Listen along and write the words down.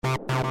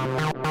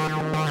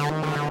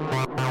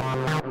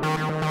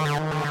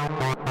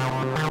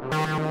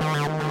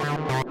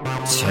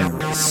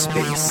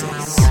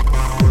TerraSpaces.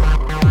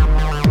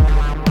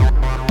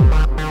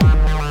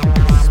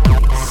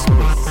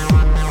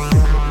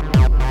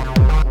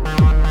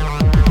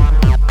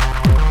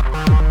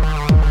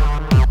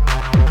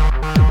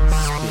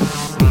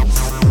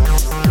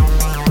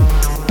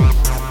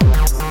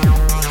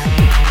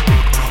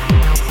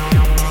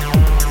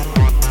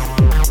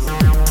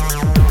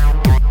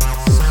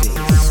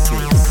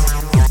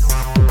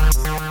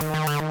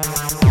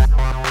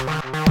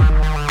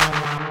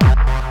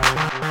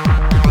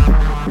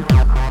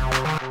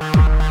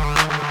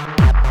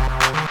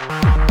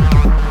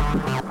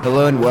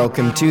 Hello and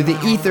welcome to The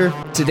Ether.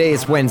 Today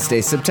is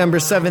Wednesday, September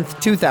 7th,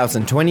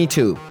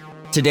 2022.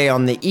 Today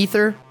on The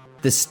Ether,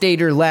 the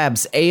Stader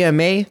Labs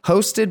AMA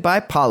hosted by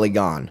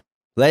Polygon.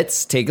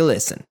 Let's take a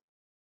listen.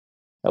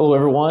 Hello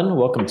everyone,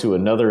 welcome to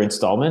another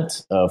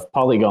installment of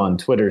Polygon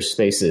Twitter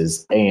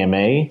Spaces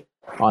AMA.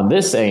 On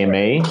this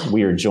AMA,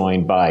 we are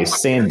joined by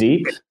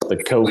Sandeep, the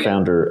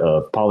co-founder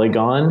of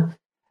Polygon,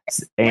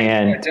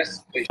 and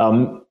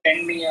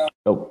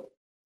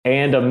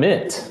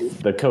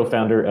Amit, the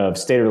co-founder of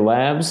Stader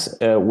Labs,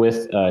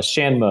 with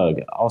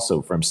Shanmug,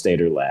 also from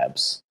Stader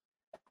Labs.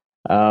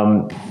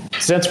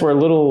 Since we're a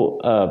little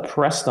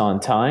pressed on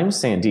time,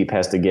 Sandeep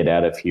has to get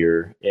out of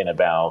here in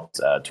about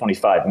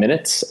 25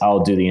 minutes.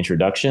 I'll do the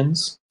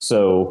introductions.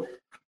 So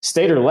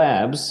Stader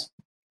Labs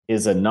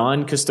is a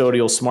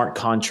non-custodial smart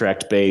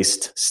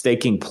contract-based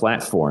staking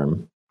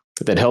platform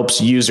that helps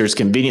users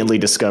conveniently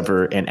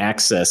discover and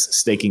access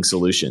staking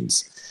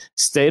solutions.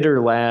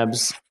 Stader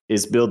Labs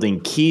is building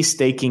key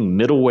staking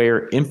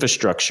middleware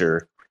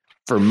infrastructure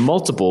for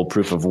multiple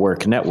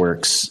proof-of-work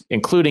networks,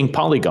 including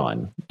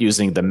Polygon,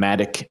 using the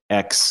Matic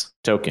X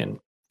token.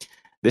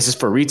 This is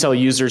for retail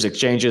users,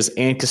 exchanges,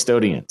 and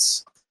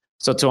custodians.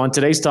 So on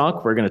today's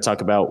talk, we're going to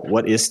talk about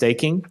what is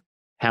staking,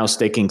 how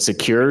staking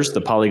secures the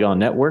Polygon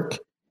network,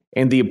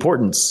 and the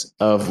importance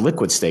of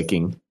liquid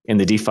staking in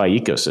the DeFi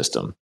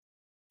ecosystem.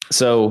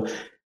 So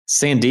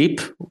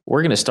Sandeep,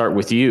 we're going to start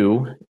with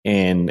you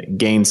and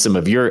gain some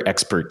of your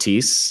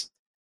expertise.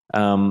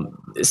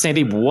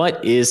 Sandeep,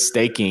 what is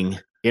staking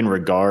in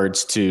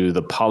regards to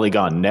the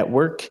Polygon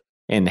network,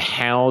 and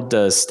how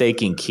does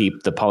staking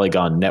keep the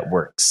Polygon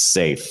network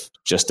safe,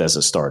 just as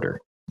a starter?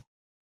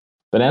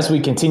 But as we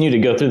continue to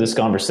go through this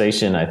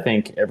conversation, I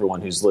think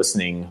everyone who's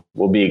listening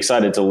will be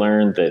excited to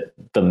learn that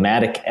the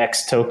Matic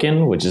X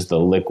token, which is the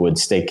liquid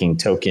staking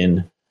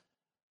token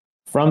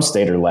from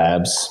Stader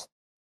Labs,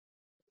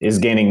 is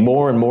gaining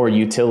more and more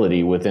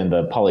utility within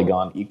the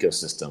Polygon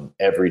ecosystem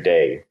every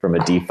day from a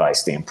DeFi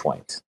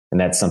standpoint. And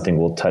that's something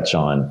we'll touch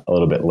on a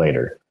little bit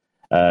later.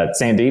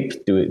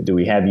 Sandeep, do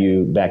we have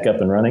you back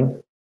up and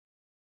running?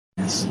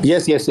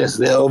 Yes.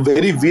 A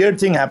very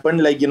weird thing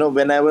happened. Like,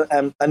 when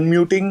I'm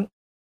unmuting,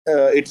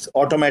 it's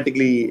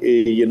automatically,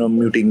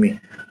 muting me.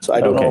 So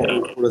I don't know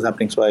what was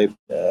happening. So I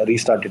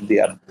restarted the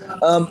app.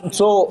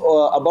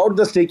 About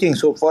the staking.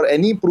 So for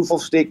any proof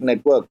of stake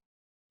network,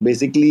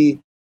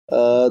 basically,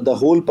 the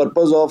whole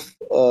purpose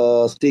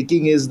of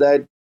staking is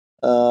that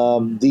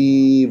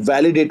the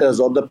validators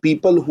or the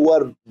people who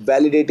are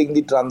validating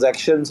the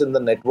transactions in the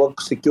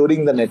network,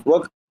 securing the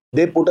network,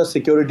 they put a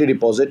security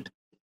deposit,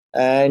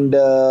 and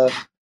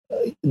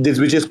this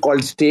which is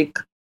called stake.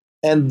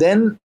 And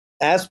then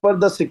as per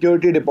the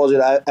security deposit,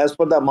 as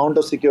per the amount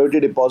of security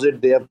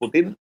deposit they have put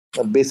in,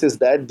 basis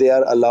that they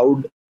are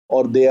allowed,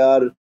 or they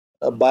are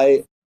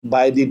by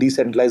the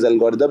decentralized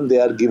algorithm, they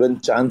are given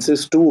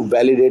chances to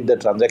validate the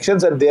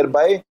transactions, and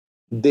thereby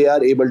they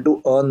are able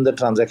to earn the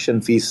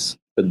transaction fees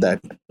with that,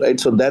 right?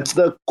 So that's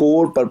the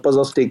core purpose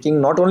of staking,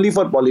 not only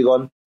for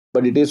Polygon,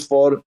 but it is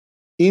for,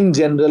 in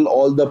general,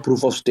 all the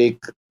proof of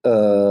stake,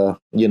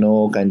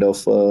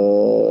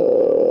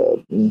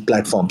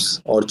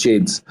 platforms or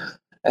chains.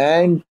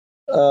 And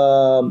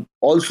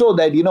also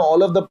that,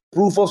 all of the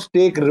proof of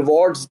stake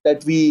rewards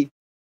that we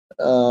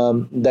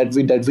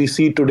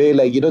see today,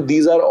 like,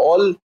 these are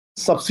all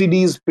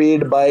subsidies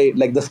paid by,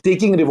 like, the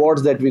staking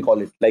rewards that we call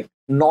it, like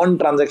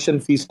non-transaction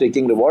fee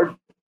staking reward.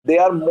 They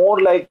are more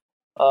like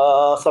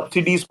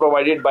subsidies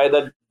provided by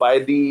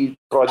the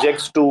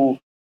projects to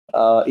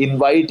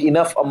invite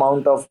enough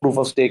amount of proof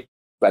of stake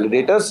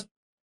validators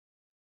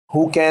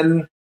who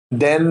can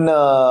then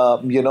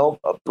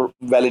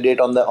validate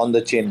on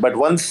the chain. But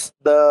once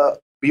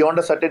beyond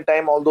a certain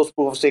time, all those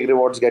proof of stake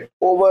rewards get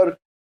over,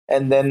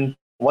 and then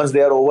once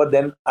they are over,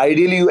 then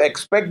ideally you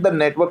expect the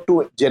network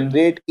to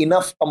generate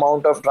enough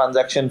amount of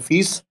transaction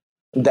fees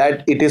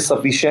that it is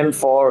sufficient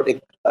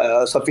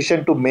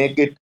to make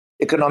it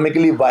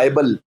economically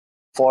viable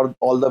for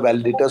all the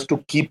validators to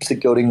keep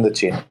securing the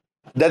chain.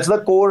 That's the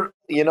core,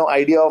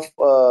 idea of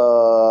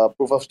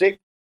proof of stake.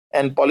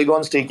 And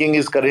Polygon staking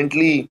is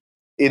currently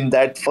in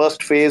that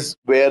first phase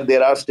where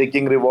there are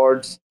staking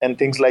rewards and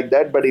things like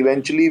that. But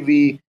eventually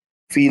we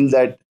feel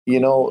that,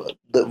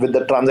 with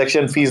the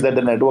transaction fees that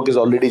the network is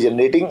already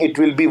generating, it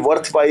will be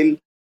worthwhile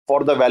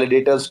for the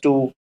validators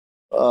to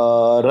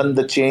run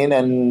the chain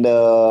and,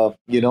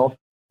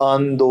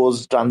 earn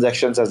those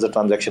transactions as the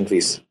transaction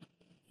fees.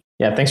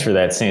 Yeah, thanks for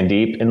that,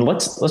 Sandeep. And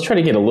let's try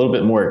to get a little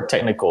bit more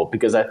technical,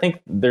 because I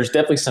think there's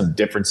definitely some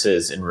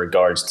differences in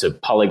regards to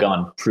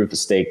Polygon proof of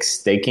stake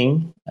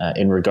staking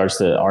in regards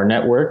to our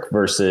network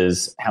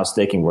versus how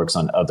staking works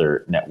on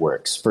other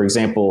networks. For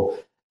example,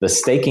 the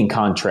staking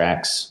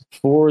contracts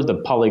for the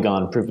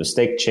Polygon proof of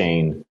stake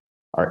chain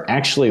are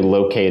actually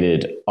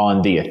located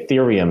on the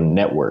Ethereum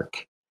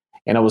network.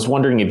 And I was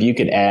wondering if you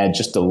could add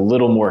just a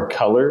little more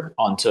color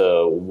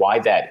onto why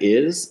that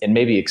is, and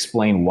maybe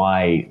explain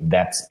why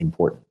that's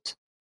important.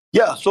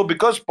 Yeah, so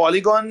because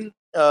Polygon,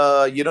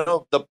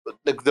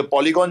 the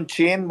Polygon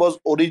chain was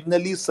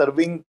originally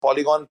serving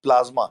Polygon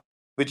Plasma,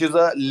 which is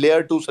a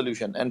layer 2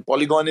 solution. And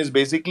Polygon is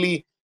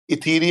basically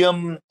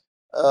Ethereum,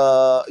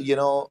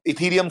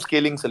 Ethereum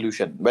scaling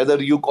solution.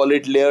 Whether you call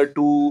it layer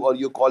 2 or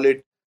you call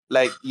it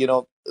like,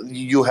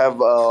 you have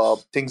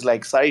things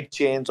like side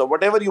chains or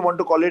whatever you want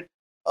to call it.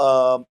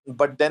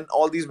 But then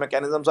all these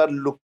mechanisms are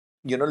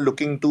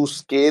looking to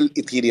scale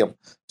Ethereum.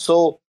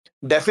 So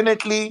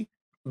definitely,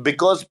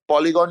 because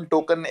Polygon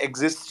token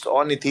exists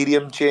on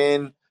Ethereum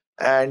chain,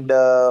 and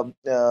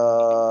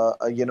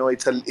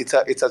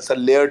it's a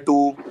layer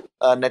 2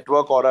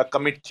 network or a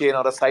commit chain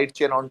or a side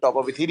chain on top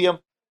of Ethereum.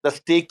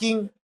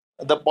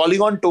 The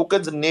Polygon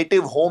token's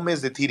native home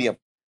is Ethereum,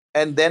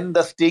 and then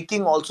the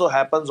staking also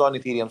happens on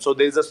Ethereum. So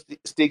there's a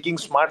staking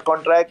smart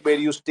contract where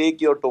you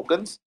stake your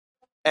tokens,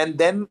 and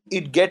then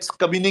it gets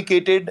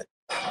communicated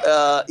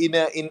in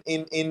a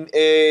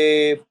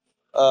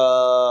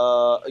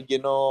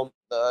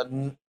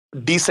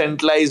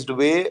decentralized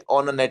way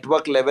on a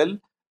network level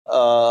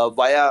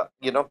via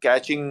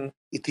catching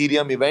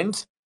Ethereum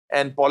events,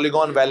 and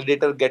Polygon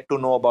validator get to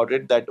know about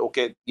it, that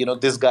okay,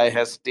 this guy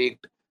has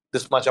staked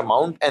this much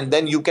amount, and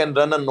then you can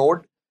run a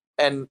node,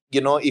 and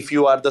if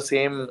you are the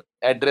same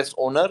address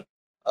owner,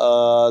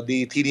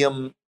 the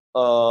Ethereum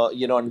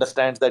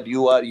understands that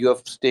you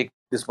have staked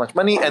this much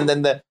money, and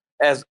then the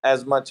as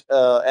much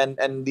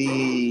and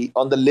the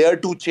on the layer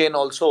 2 chain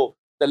also,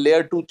 the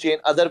layer 2 chain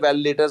other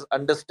validators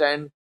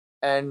understand,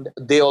 and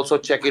they also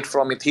check it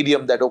from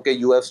Ethereum that okay,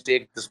 you have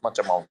staked this much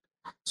amount.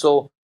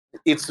 So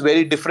it's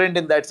very different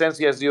in that sense.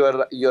 Yes,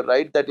 you're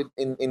right that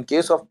in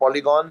case of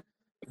Polygon,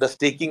 the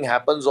staking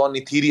happens on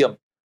Ethereum,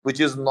 which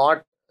is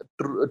not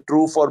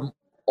true for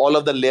all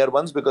of the layer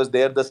ones, because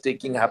there the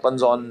staking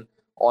happens on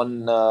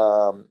on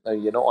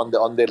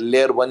their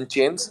layer 1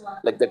 chains,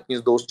 like that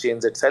means those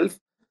chains itself.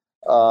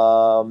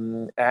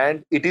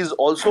 And it is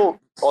also,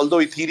 although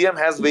Ethereum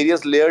has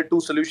various layer 2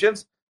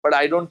 solutions, but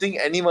I don't think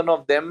any one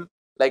of them,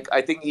 like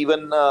I think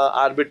even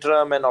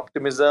Arbitrum and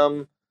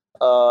Optimism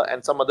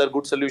and some other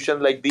good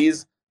solutions like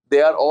these,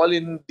 they are all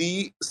in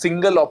the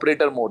single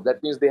operator mode.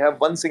 That means they have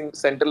one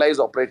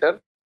centralized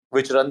operator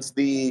which runs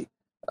the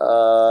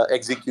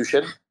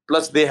execution,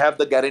 plus they have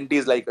the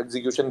guarantees like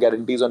execution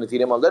guarantees on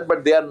Ethereum, all that,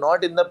 but they are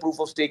not in the proof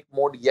of stake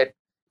mode yet.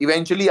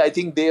 Eventually I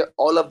think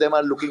all of them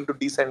are looking to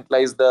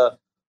decentralize the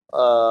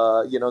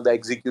the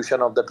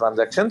execution of the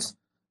transactions.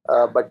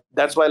 But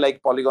that's why,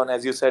 like Polygon,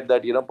 as you said,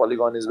 that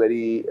Polygon is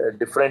very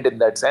different in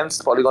that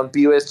sense. Polygon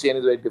POS chain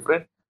is very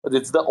different, but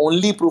it's the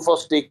only proof of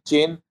stake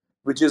chain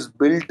which is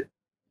built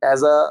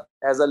as a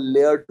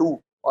layer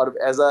 2 or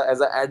as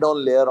a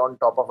add-on layer on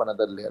top of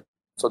another layer.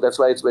 So that's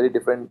why it's very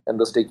different, and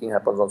the staking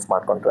happens on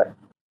smart contract.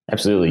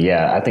 Absolutely,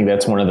 yeah. I think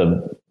that's one of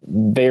the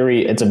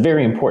it's a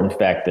very important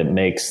fact that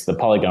makes the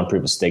Polygon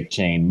proof of stake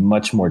chain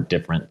much more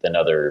different than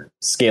other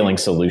scaling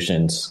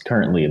solutions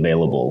currently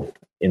available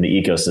in the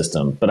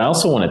ecosystem. But I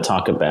also want to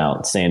talk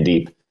about,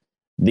 Sandeep,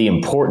 the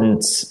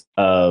importance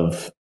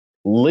of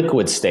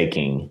liquid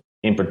staking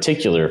in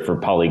particular for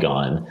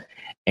Polygon,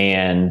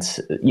 and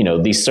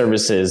these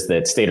services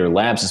that Stader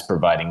Labs is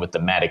providing with the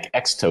Matic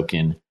X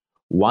token.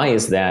 Why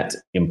is that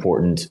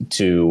important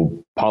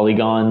to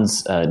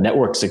Polygon's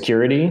network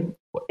security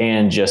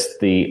and just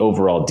the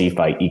overall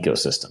DeFi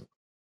ecosystem?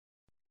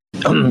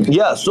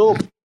 Yeah, so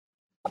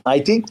I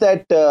think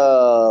that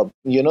the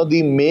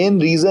main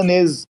reason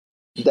is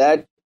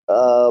that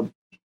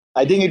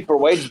I think it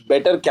provides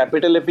better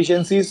capital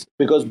efficiencies,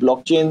 because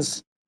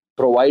blockchains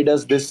provide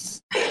us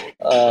this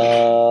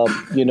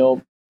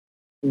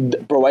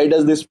provide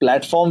us this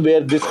platform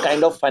where this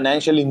kind of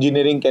financial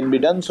engineering can be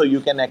done. So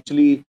you can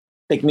actually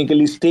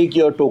technically stake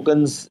your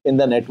tokens in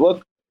the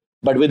network,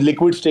 but with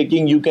liquid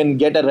staking you can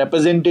get a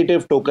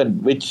representative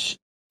token which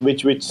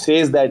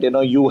says that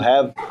you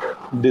have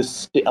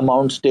this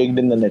amount staked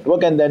in the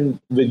network, and then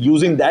with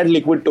using that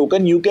liquid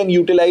token you can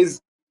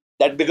utilize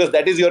that, because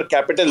that is your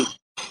capital,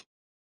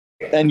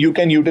 and you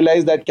can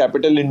utilize that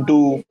capital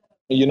into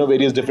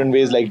various different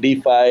ways like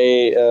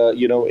DeFi,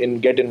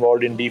 get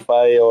involved in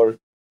DeFi, or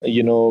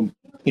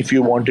if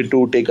you wanted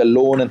to take a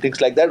loan and things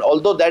like that.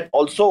 Although that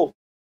also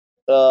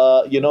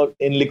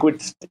in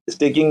liquid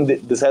staking,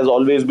 this has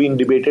always been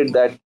debated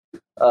that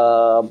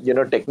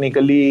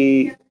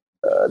technically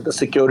the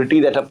security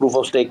that a proof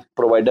of stake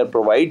provider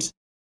provides,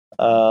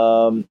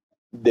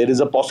 there is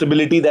a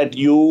possibility that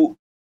you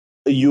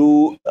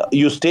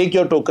stake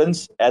your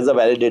tokens as a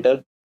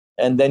validator,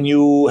 and then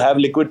you have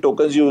liquid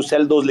tokens, you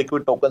sell those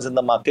liquid tokens in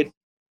the market,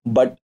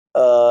 but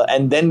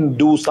and then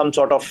do some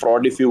sort of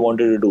fraud if you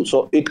wanted to do.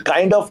 So it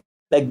kind of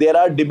like there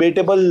are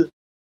debatable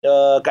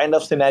kind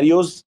of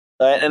scenarios,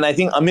 and I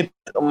think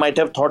Amitesh might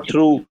have thought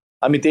through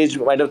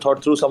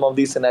some of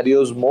these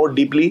scenarios more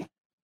deeply.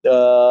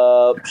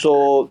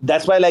 So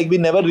that's why like we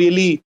never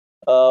really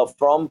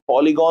from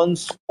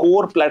Polygon's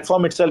core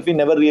platform itself, we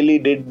never really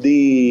did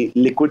the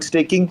liquid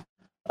staking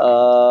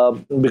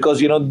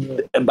because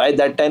by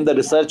that time the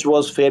research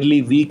was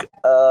fairly weak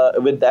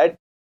with that.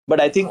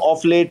 But I think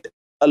of late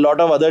a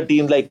lot of other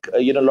teams like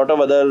a lot of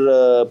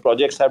other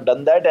projects have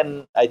done that,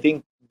 and I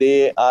think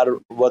they are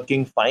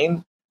working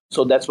fine.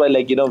 So that's why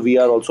like we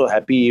are also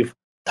happy if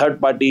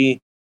third party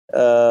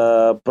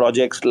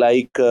projects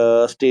like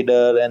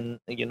Stader and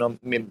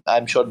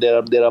I'm sure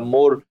there are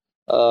more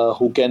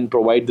who can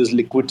provide this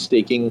liquid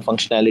staking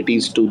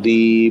functionalities to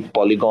the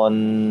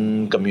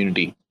Polygon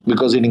community,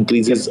 because it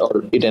increases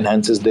or it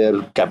enhances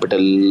their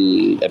capital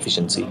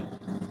efficiency.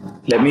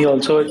 Let me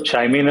also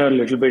chime in a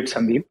little bit,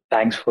 Sandeep.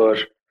 Thanks for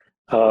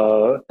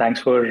the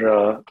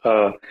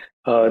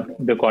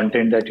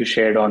content that you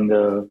shared on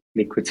the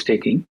liquid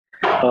staking.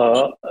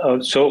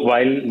 So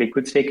while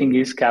liquid staking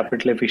is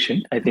capital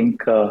efficient, I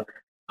think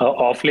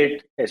of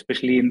late,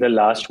 especially in the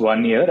last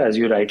 1 year, as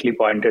you rightly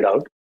pointed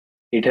out,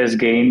 it has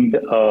gained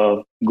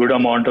a good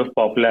amount of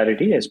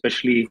popularity,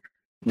 especially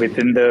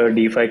within the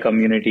DeFi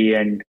community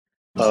and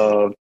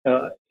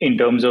in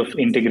terms of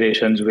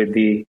integrations with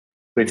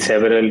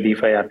several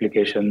DeFi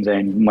applications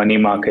and money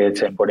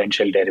markets and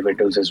potential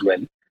derivatives as well.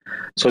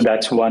 So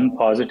that's one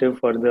positive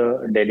for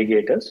the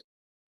delegators,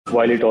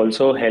 while it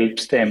also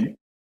helps them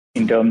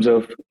in terms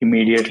of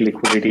immediate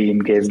liquidity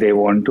in case they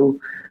want to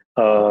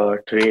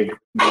trade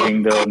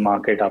during the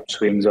market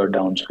upswings or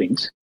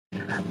downswings.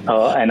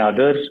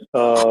 Another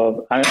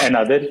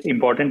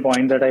important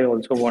point that I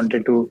also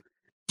wanted to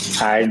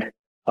add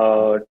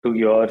to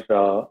your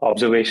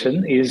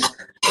observation is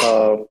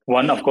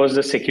one, of course,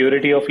 the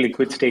security of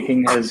liquid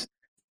staking has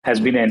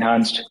been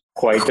enhanced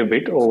quite a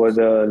bit over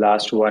the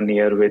last 1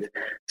 year with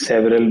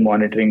several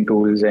monitoring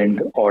tools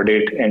and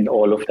audit and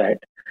all of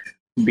that.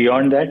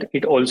 Beyond that,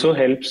 it also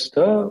helps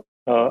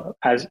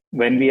as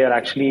when we are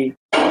actually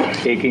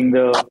taking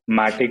the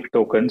Matic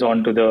tokens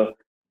onto the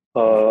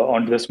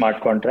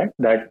smart contract,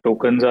 that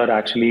tokens are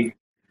actually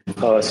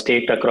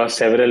staked across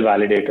several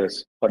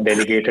validators or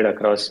delegated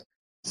across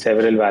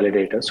several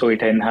validators. So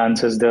it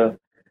enhances the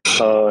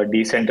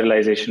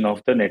decentralization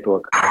of the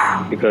network,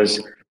 because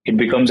it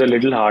becomes a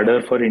little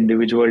harder for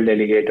individual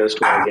delegators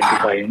to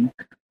identify and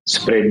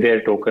spread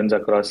their tokens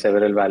across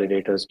several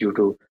validators due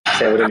to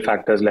several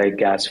factors like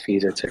gas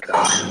fees, etc.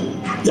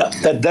 Yeah,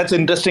 that's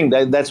interesting.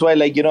 That's why,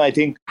 like, I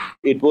think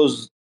it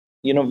was,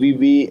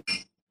 we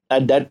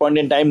at that point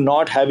in time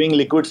not having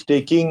liquid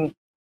staking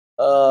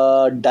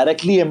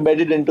directly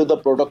embedded into the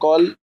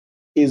protocol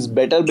is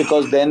better,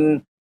 because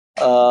then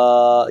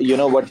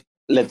what,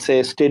 let's say,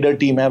 Stader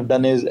team have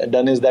done is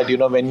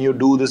that when you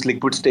do this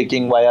liquid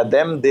staking via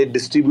them, they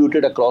distribute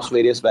it across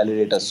various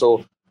validators.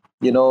 So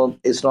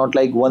it's not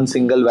like one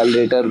single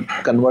validator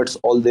converts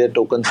all their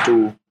tokens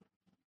to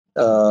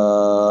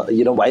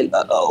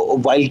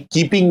while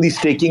keeping the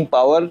staking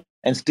power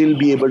and still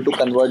be able to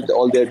convert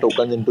all their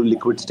tokens into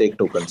liquid stake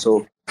tokens.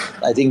 So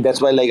I think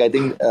that's why, like, I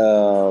think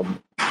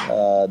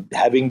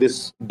having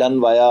this done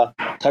via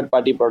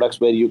third-party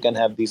products where you can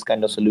have these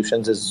kind of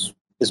solutions is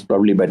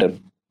probably better,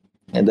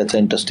 and that's an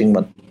interesting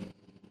one.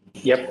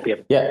 Yep.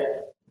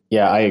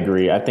 Yeah, I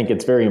agree. I think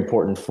it's very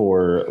important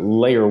for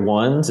layer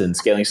ones and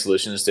scaling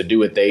solutions to do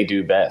what they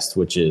do best,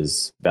 which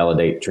is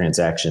validate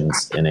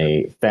transactions in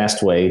a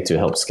fast way to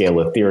help scale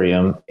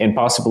Ethereum and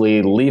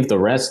possibly leave the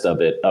rest of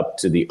it up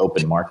to the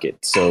open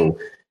market. So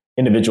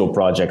individual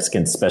projects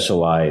can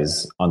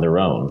specialize on their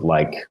own,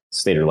 like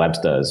Stader Labs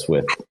does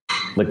with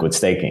liquid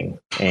staking.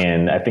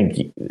 And I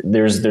think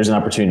there's an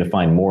opportunity to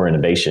find more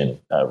innovation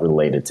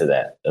related to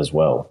that as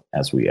well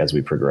as we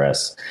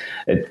progress.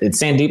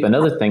 It's Sandeep.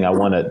 Another thing I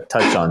want to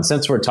touch on,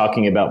 since we're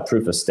talking about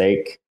proof of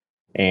stake,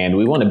 and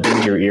we want to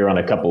bend your ear on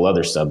a couple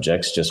other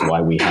subjects, just why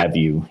we have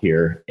you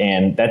here.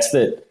 And that's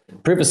that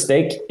proof of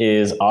stake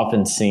is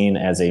often seen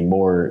as a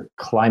more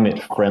climate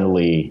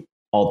friendly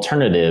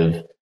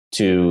alternative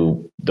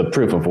to the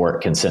proof of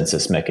work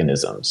consensus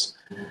mechanisms.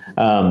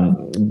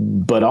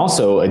 But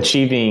also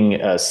achieving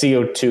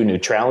CO2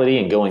 neutrality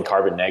and going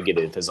carbon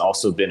negative has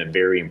also been a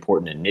very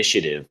important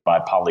initiative by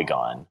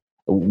Polygon.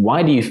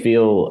 Why do you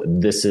feel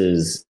this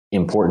is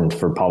important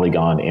for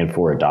Polygon and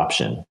for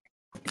adoption?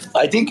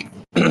 I think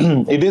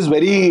it is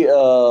very,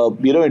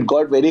 it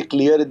got very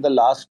clear in the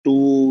last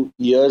 2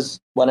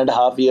 years,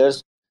 1.5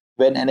 years,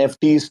 when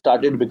NFTs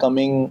started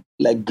becoming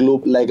like a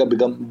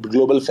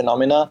global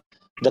phenomena.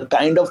 The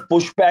kind of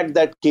pushback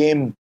that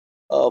came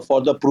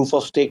for the proof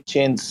of stake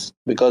chains,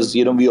 because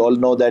we all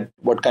know that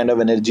what kind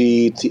of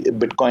energy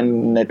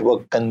Bitcoin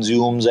network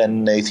consumes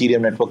and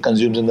Ethereum network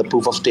consumes in the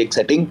proof of stake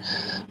setting.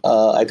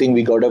 I think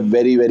we got a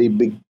very, very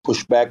big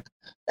pushback,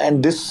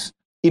 and this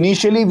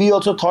initially we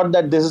also thought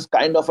that this is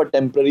kind of a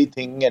temporary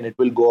thing and it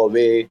will go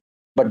away.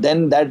 but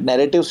then that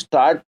narrative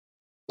started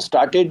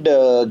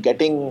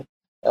getting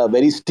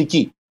very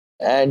sticky.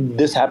 And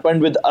this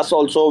happened with us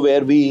also,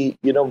 where we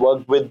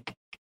work with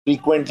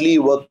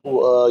work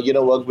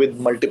with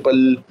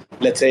multiple,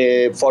 let's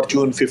say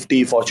Fortune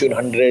 50, Fortune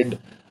 100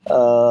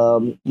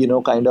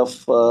 kind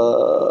of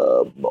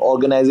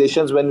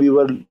organizations when we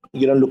were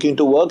looking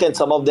to work. And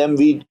some of them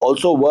we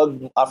also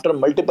worked after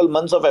multiple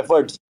months of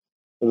efforts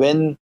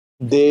when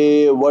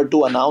they were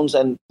to announce,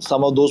 and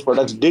some of those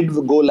products did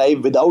go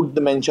live without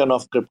the mention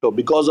of crypto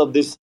because of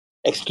this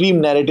extreme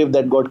narrative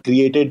that got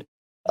created.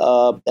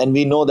 And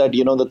we know that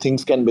the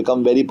things can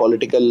become very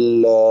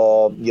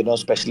political,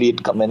 especially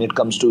when it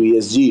comes to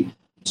ESG.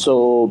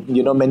 So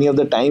many of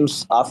the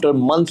times after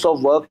months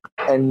of work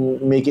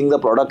and making the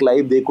product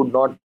live, they could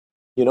not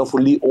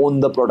fully own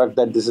the product,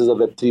 that this is a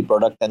Web3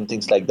 product and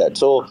things like that.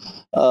 So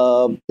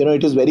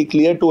it is very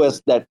clear to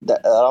us that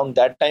around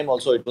that time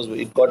also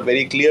it got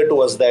very clear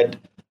to us that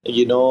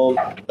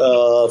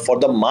for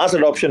the mass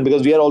adoption,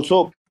 because we are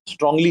also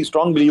strong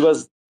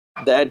believers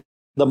that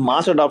the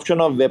mass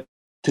adoption of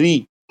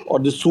Web3 or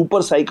the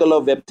super cycle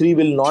of Web3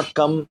 will not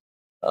come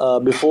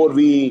before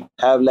we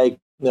have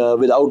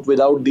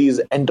without these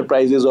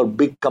enterprises or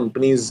big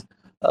companies,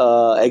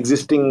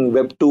 existing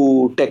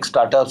Web2 tech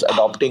startups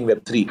adopting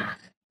Web3.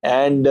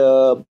 And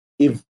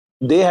if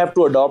they have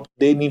to adopt,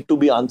 they need to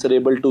be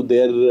answerable to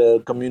their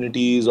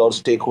communities or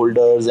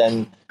stakeholders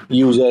and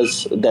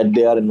users that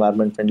they are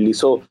environment friendly.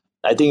 So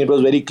I think it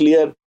was very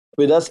clear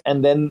with us.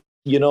 And then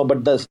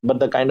but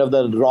the kind of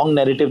the wrong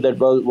narrative that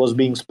was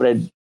being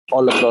spread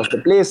all across the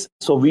place.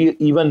 So we,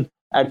 even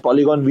at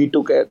Polygon, we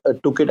took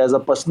it as a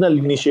personal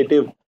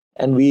initiative,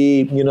 and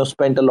we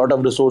spent a lot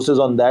of resources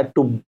on that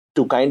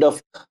to kind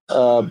of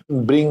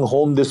bring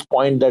home this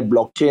point that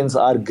blockchains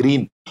are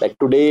green. Like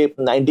today,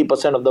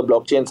 90% of the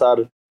blockchains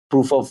are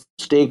proof of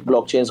stake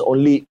blockchains.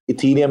 Only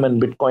Ethereum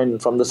and Bitcoin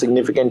from the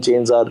significant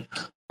chains are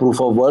proof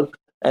of work,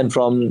 and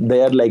from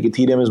there, like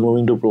Ethereum is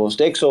moving to proof of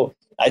stake. So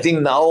I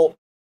think now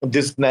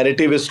this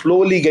narrative is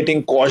slowly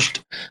getting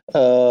quashed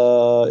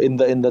in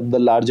the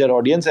larger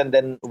audience, and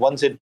then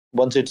once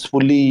it's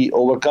fully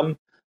overcome,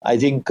 I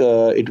think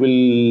it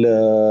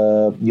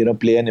will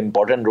play an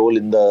important role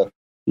in the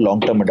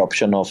long-term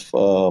adoption of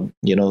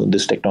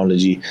this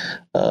technology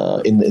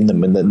in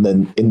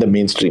the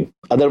mainstream.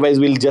 Otherwise,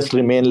 we'll just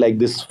remain like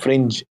this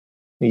fringe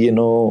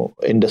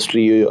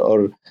industry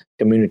or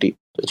community.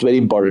 It's very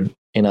important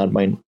in our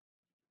mind.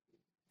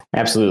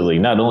 Absolutely.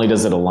 Not only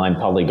does it align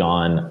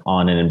Polygon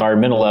on an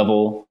environmental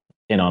level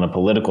and on a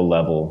political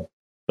level,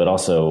 but it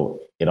also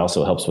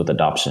helps with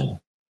adoption.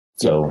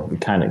 So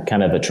kind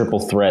of a triple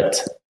threat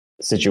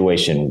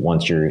situation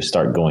once you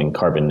start going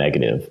carbon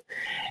negative.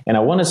 And I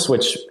want to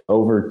switch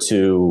over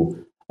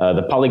to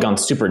the Polygon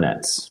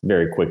supernets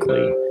very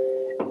quickly.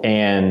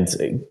 And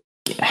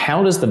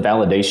how does the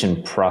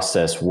validation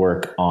process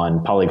work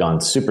on Polygon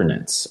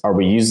supernets? Are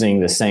we using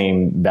the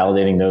same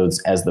validating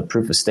nodes as the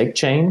proof of stake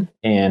chain?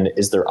 And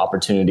is there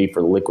opportunity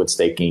for liquid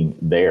staking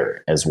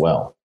there as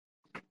well?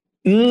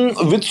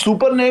 With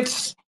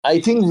supernets, I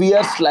think we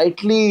are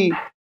slightly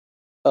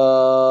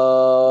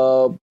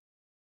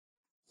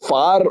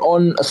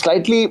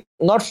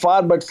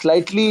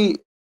slightly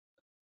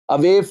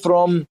away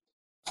from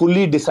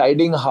fully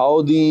deciding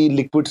how the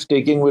liquid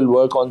staking will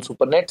work on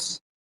supernets.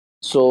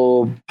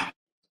 So,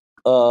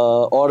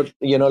 or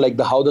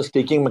how the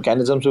staking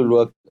mechanisms will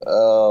work,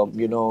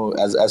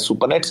 as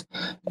supernets,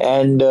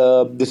 and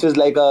this is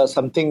like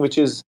something which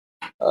is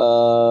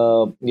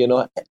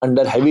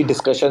under heavy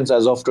discussions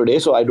as of today.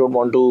 So I don't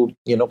want to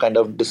kind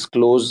of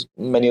disclose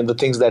many of the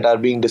things that are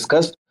being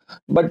discussed.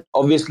 But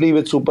obviously,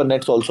 with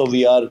supernets also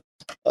we are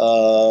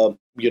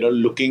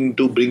looking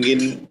to bring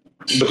in,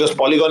 because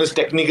Polygon is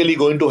technically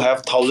going to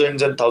have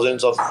thousands and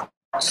thousands of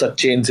such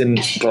chains in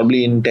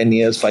probably in 10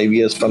 years, 5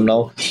 years from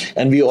now.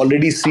 And we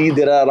already see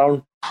there are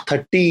around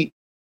 30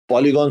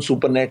 Polygon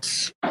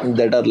supernets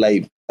that are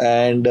live,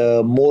 and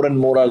more and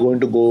more are going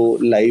to go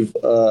live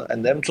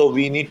and them. So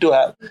we need to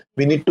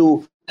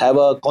have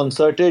a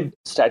concerted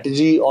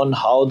strategy on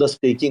how the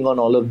staking on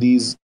all of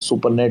these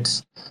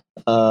supernets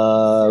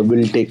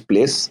will take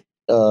place.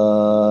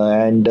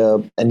 And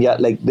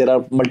there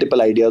are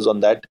multiple ideas on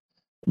that.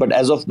 But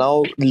as of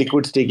now,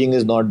 liquid staking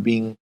is not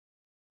being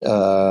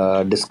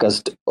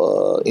discussed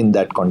in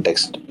that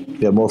context.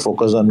 We are more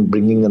focused on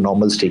bringing the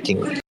normal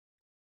staking.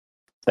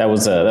 That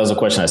was a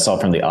question I saw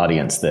from the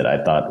audience that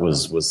I thought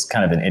was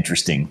kind of an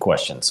interesting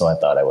question. So I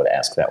thought I would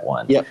ask that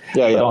one. Yeah.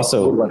 But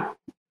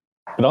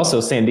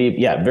also, Sandeep,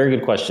 very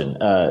good question.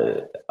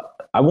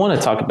 I want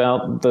to talk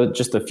about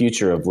just the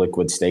future of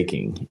liquid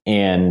staking,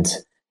 and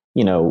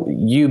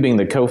you being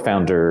the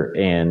co-founder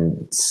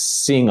and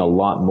seeing a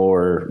lot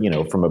more,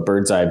 from a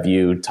bird's eye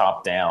view,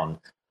 top down,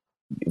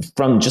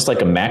 from just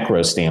like a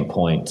macro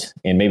standpoint,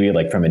 and maybe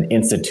like from an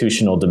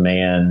institutional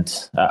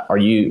demand,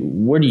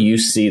 where do you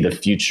see the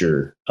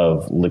future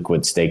of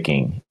liquid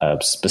staking,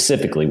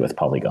 specifically with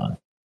Polygon?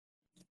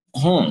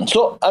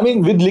 So, I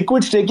mean, with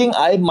liquid staking,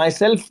 I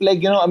myself,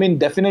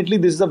 definitely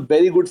this is a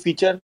very good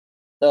feature.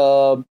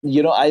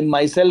 I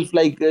myself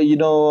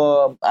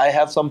I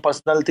have some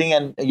personal thing,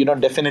 and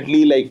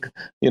definitely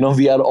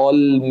we are all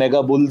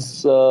mega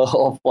bulls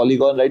of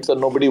Polygon, right? So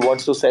nobody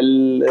wants to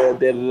sell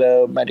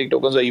their Matic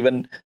tokens, or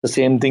even the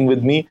same thing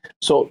with me.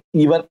 So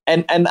even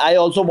and I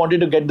also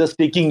wanted to get the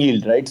staking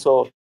yield, right?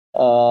 So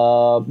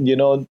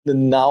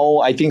now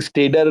I think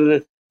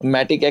Stader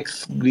Matic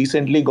X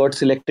recently got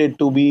selected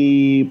to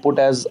be put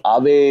as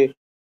Aave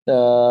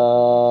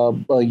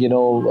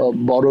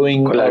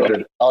borrowing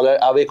Collateral.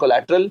 Aave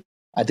collateral.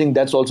 I think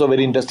that's also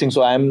very interesting.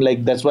 So I'm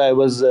like, that's why I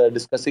was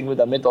discussing with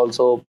Amit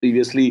also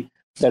previously,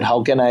 that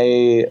how can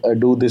I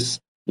do this,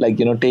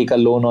 take a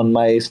loan on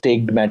my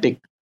staked Matic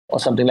or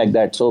something like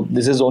that. So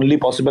this is only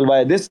possible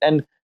by this.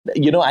 And,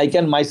 I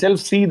can myself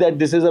see that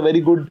this is a very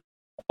good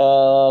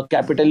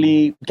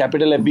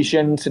capital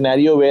efficient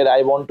scenario where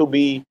I want to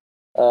be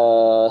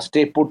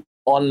stay put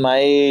on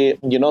my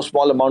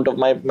small amount of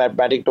my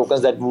Matic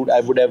tokens that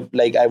I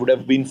would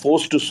have been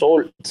forced to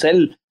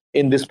sell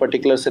in this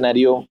particular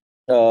scenario,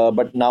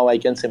 but now I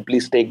can simply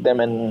stake them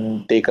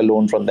and take a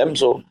loan from them.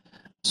 So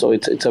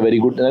it's a very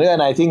good scenario,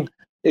 and I think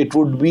it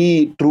would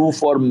be true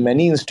for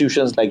many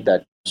institutions like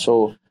that.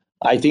 So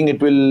I think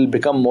it will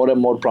become more and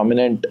more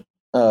prominent,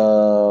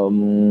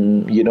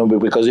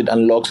 because it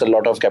unlocks a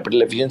lot of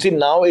capital efficiency.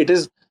 Now it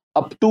is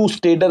up to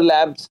Stader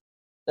Labs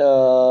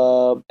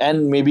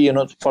and maybe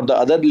for the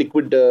other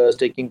liquid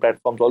staking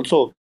platforms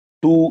also,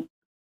 to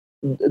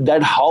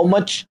that how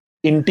much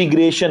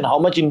integrated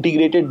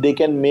they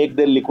can make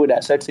their liquid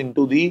assets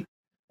into the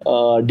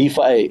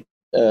DeFi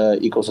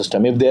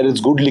ecosystem. If there is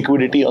good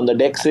liquidity on the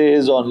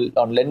dexes, on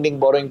lending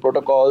borrowing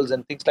protocols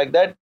and things like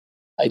that,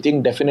 I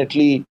think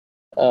definitely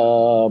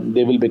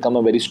they will become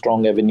a very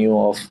strong avenue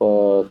of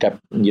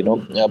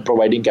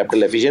providing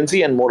capital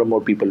efficiency, and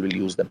more people will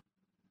use them.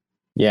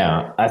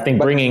 Yeah, I think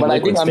bringing. But I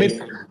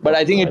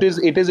think it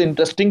is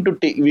interesting to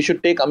take. We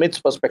should take Amit's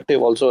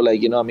perspective also.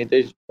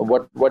 Amitesh,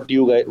 what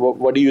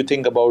do you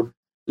think about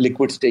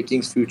liquid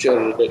staking's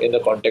future in the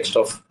context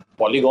of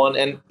Polygon,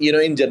 and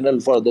in general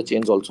for other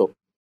chains also?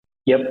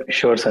 Yep,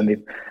 sure,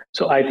 Sandeep.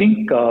 So I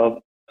think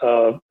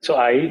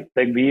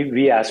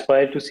we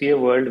aspire to see a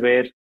world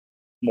where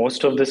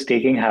most of the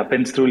staking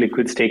happens through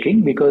liquid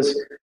staking, because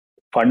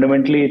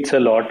fundamentally it's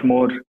a lot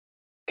more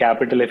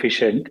capital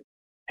efficient,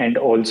 and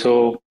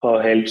also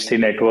helps the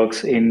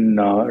networks in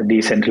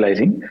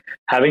decentralizing.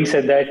 Having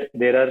said that,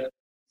 there are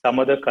some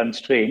other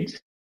constraints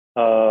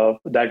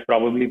that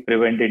probably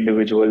prevent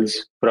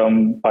individuals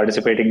from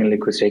participating in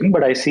liquid staking.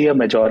 But I see a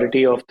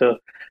majority of the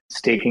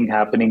staking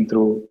happening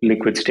through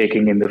liquid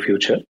staking in the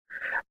future.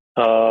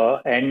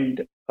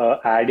 And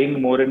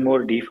adding more and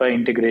more DeFi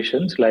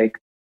integrations, like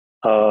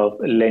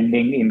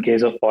lending. In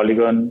case of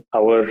Polygon,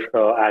 our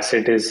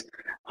asset is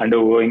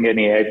undergoing an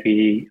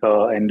AIP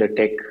and a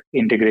tech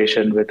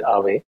integration with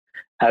Aave,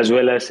 as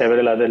well as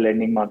several other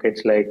lending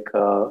markets like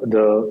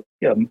the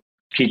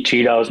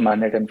Cheetah's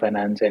Manhattan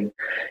Finance, and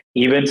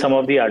even some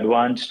of the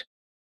advanced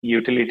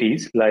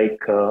utilities like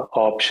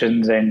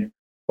options and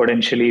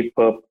potentially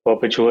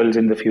perpetuals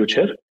in the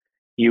future,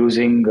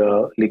 using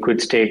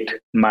liquid staked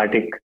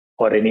Matic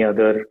or any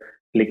other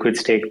liquid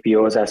staked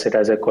POS asset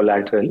as a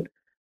collateral,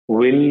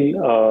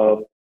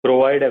 will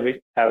provide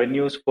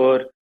avenues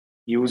for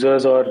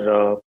users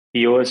or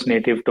POS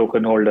native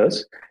token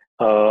holders,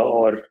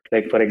 or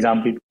like, for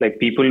example, like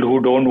people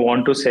who don't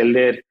want to sell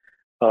their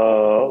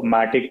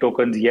Matic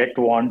tokens yet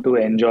want to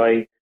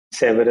enjoy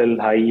several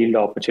high yield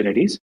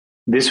opportunities.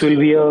 This will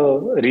be a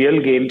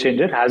real game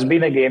changer, has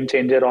been a game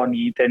changer on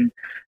ETH and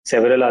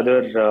several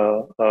other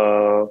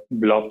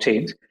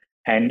blockchains.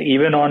 And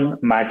even on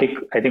Matic,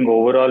 I think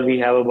overall we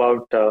have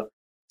about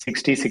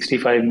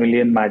 65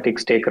 million Matic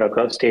staked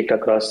across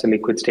the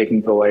liquid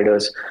staking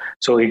providers.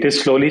 So it is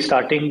slowly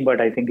starting,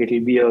 but I think it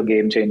will be a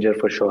game changer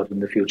for sure in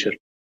the future.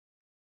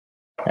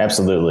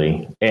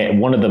 Absolutely. And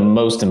one of the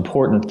most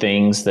important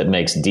things that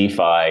makes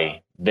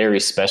DeFi very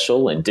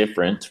special and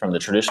different from the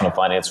traditional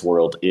finance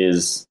world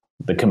is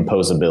the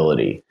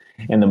composability.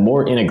 And the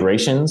more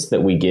integrations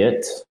that we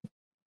get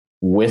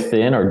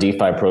within our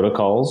DeFi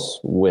protocols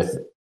with,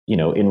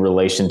 in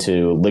relation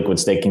to liquid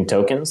staking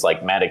tokens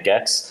like Matic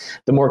X,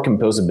 the more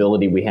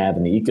composability we have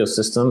in the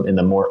ecosystem and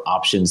the more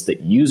options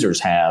that users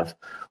have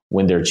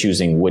when they're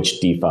choosing which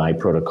DeFi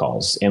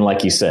protocols. And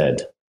like you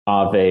said,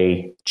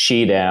 Aave,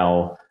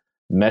 Cheetah,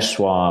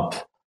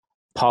 MeshSwap,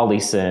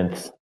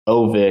 Polysynth,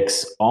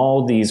 Ovix,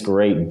 all these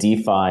great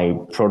DeFi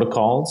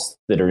protocols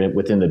that are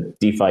within the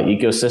DeFi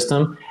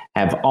ecosystem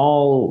have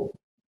all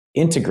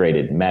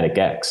integrated Matic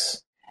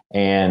X.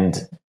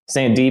 And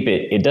Sandeep,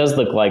 it does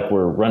look like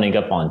we're running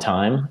up on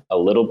time a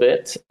little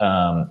bit.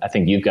 I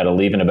think you've got to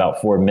leave in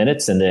about 4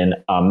 minutes, and then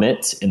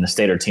Amit in the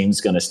Stader team is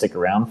going to stick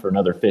around for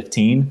another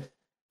 15.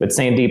 But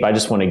Sandeep, I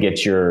just want to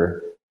get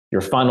your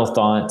final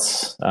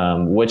thoughts.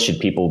 What should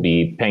people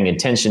be paying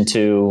attention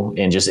to,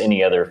 and just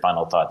any other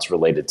final thoughts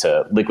related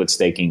to liquid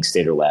staking,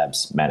 Stader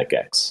Labs, Matic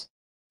X?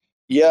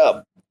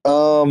 Yeah.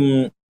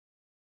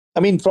 I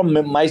mean,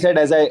 from my side,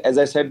 as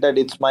I said, that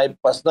it's my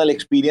personal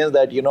experience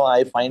that,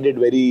 I find it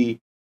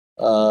very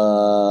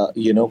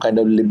kind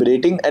of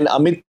liberating. And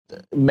Amit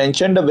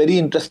mentioned a very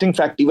interesting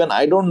fact. Even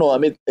I don't know,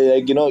 Amit,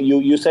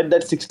 you said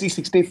that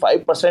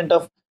 65%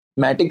 of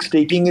Matic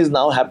staking is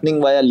now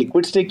happening via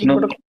liquid staking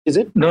protocol. Is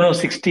it? No,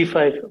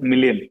 65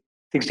 million.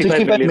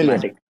 65 million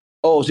Matic.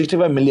 Oh,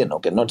 65 million.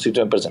 Okay, not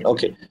 65%.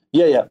 Okay.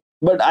 Yeah.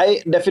 But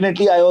I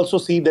also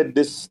see that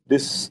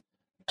this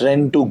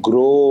trend to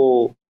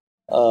grow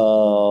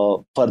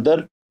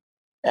further.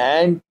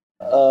 And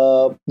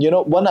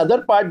one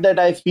other part that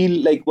I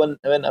feel like when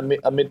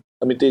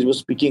Amitesh was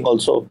speaking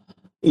also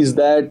is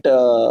that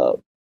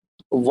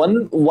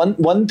one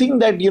thing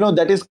that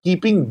that is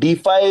keeping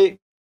DeFi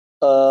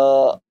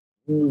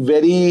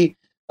very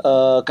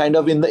kind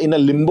of in a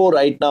limbo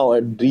right now.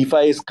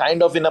 DeFi is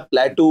kind of in a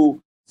plateau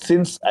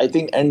since I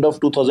think end of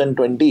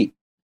 2020.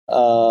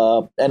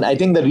 And I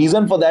think the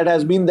reason for that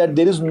has been that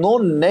there is no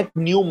net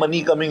new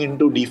money coming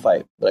into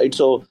DeFi, right?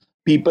 So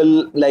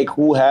people like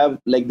who have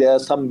like there are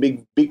some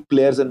big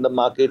players in the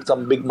market,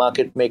 some big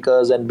market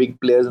makers and big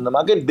players in the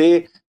market.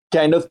 They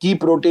kind of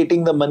keep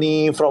rotating the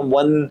money from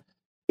one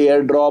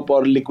airdrop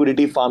or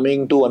liquidity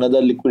farming to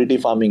another liquidity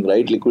farming,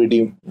 right?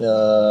 Liquidity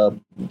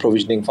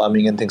provisioning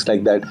farming and things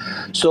like that.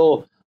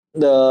 So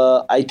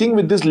I think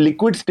with this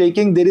liquid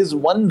staking, there is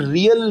one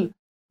real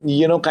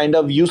kind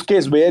of use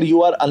case where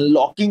you are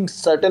unlocking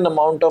certain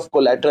amount of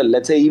collateral.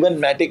 Let's say even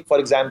Matic, for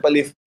example,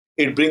 if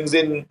it brings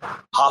in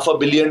 $500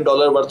 million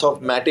worth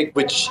of Matic,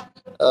 which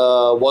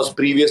was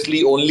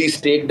previously only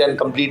staked and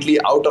completely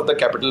out of the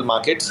capital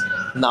markets.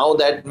 Now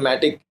that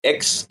Matic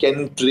X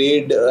can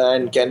trade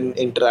and can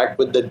interact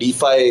with the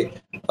DeFi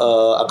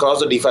across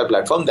the DeFi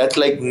platform, that's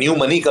like new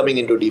money coming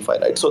into DeFi,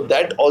 right? So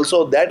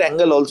that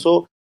angle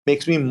also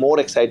makes me more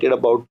excited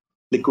about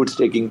liquid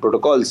staking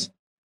protocols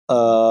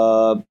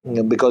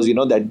because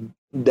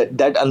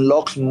that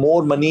unlocks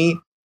more money,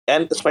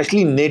 and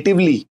especially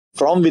natively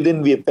from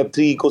within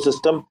Web3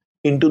 ecosystem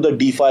into the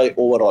DeFi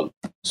overall.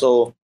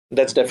 So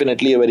that's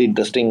definitely a very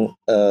interesting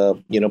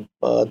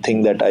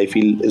thing that I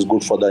feel is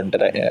good for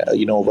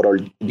the overall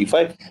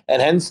DeFi,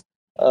 and hence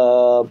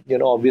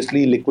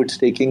obviously liquid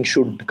staking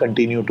should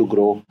continue to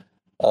grow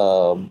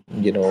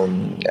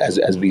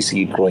as we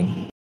see it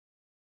growing.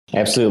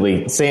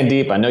 Absolutely.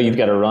 Sandeep, I know you've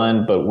got to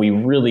run, but we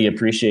really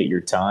appreciate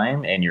your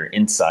time and your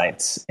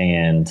insights,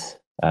 and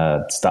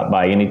stop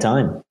by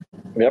anytime.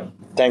 Yep.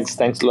 Thanks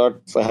a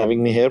lot for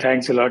having me here.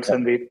 Thanks a lot,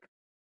 Sandeep.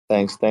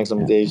 Thanks,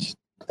 Amitesh.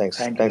 Thanks,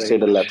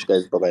 Stader Labs,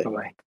 guys.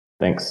 Bye-bye.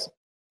 Thanks.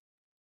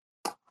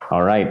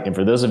 All right. And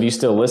for those of you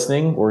still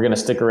listening, we're going to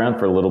stick around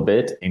for a little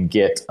bit and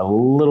get a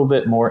little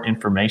bit more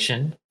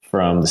information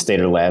from the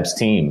Stader Labs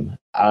team.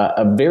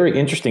 A very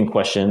interesting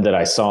question that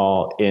I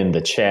saw in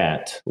the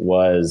chat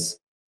was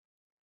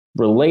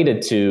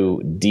related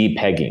to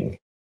depegging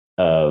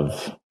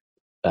of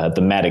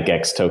the Matic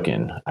X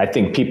token. I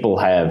think people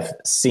have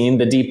seen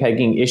the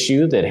depegging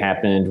issue that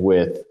happened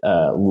with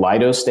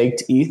Lido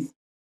staked ETH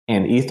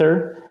and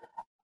Ether.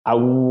 I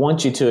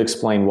want you to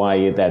explain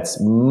why that's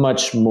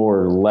much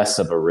more less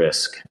of a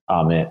risk,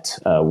 Amit,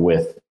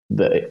 with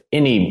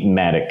any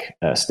Matic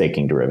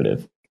staking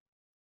derivative.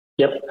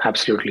 Yep,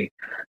 absolutely.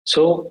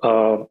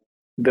 So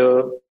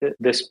the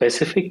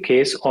specific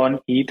case on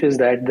ETH is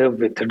that the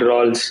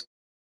withdrawals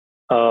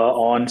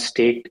on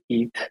staked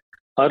ETH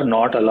are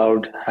not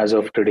allowed as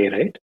of today,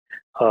 right?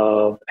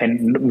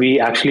 And we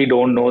actually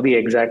don't know the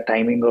exact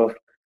timing of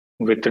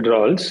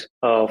withdrawals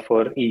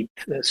for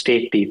ETH,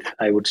 staked ETH,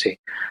 I would say.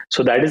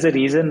 So that is the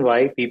reason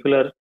why people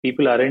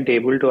aren't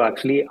able to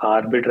actually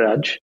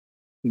arbitrage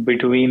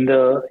between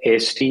the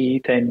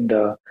ST ETH and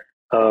the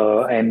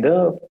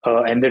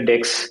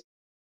DEX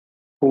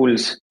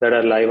pools that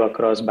are live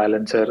across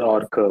Balancer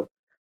or Curve.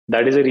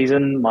 That is the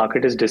reason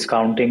market is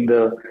discounting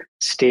the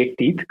staked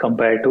ETH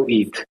compared to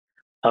ETH.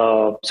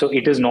 So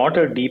it is not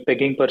a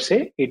depegging per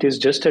se. It is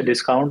just a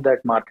discount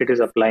that market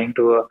is applying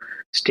to a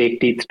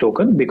staked ETH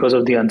token because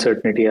of the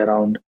uncertainty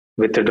around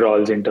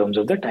withdrawals in terms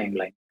of the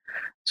timeline.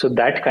 So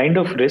that kind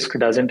of risk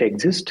doesn't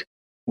exist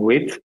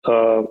with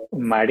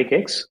Matic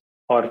X,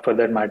 or for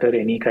that matter,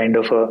 any kind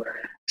of a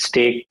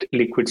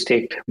liquid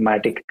staked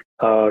Matic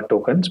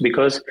tokens,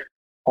 because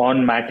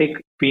on Matic,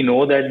 we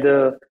know that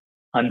the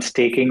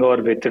unstaking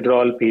or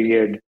withdrawal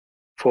period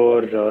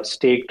for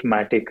staked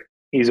Matic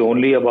is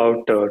only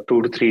about 2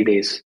 to 3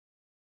 days,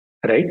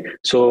 right?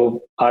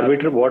 So what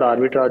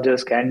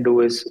arbitragers can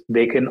do is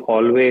they can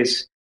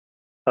always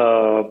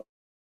do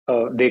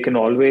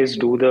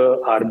the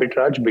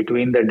arbitrage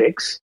between the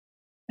DEX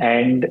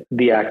and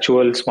the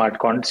actual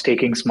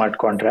staking smart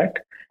contract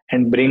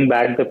and bring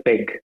back the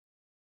peg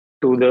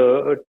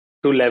to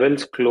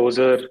levels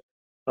closer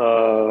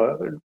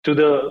to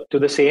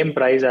the same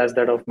price as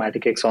that of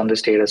Matic X on the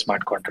Stader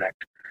smart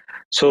contract.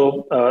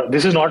 So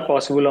this is not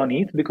possible on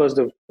ETH because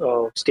the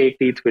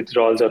staked ETH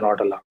withdrawals are not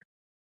allowed.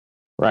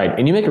 Right,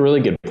 and you make a really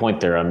good point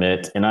there,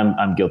 Amit, and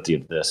I'm guilty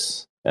of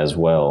this as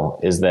well.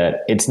 Is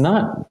that it's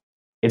not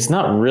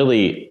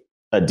really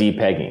a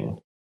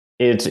depegging.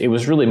 It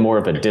was really more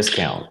of a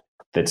discount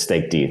that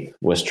staked ETH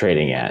was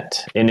trading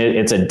at, and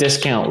it's a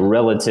discount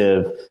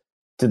relative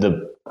to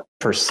the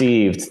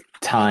perceived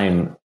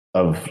time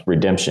of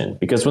redemption,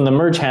 because when the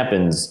merge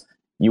happens,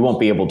 you won't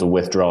be able to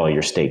withdraw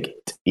your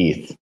staked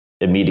ETH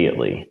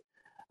immediately.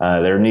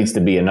 There needs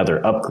to be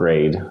another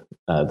upgrade,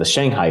 the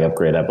Shanghai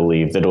upgrade, I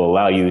believe, that will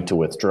allow you to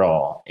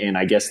withdraw. And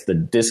I guess the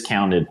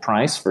discounted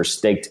price for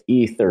staked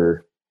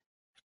Ether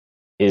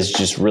is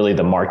just really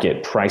the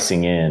market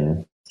pricing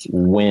in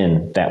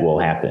when that will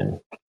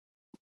happen.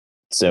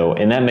 So,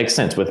 and that makes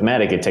sense. With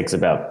Matic, it takes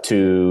about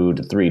 2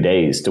 to 3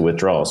 days to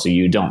withdraw. So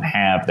you don't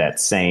have that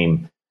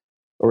same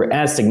or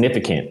as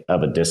significant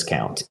of a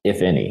discount,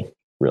 if any,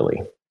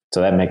 really.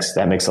 So that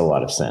makes a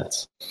lot of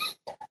sense.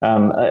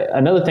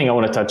 Another thing I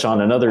want to touch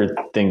on, another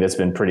thing that's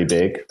been pretty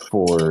big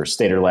for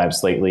Stader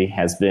Labs lately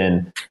has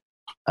been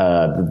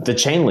the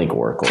Chainlink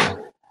Oracle.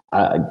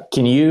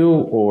 Can you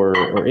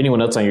or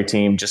anyone else on your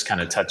team just kind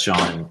of touch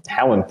on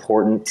how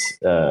important,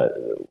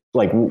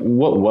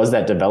 what was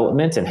that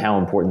development and how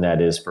important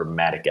that is for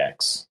Matic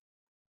X?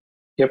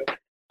 Yep.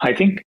 I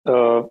think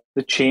the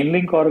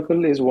Chainlink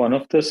Oracle is one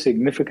of the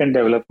significant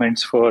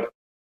developments for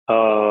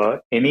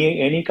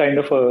any kind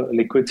of a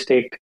liquid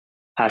staked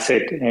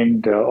asset,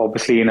 and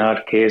obviously in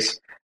our case,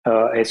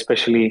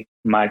 especially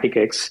Matic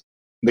X,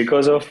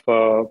 because of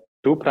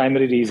two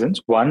primary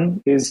reasons.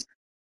 One is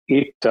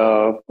it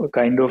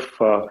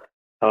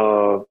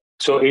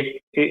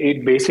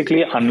it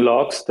basically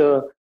unlocks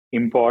the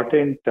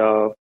important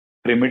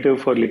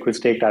primitive for liquid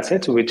staked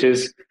assets, which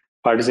is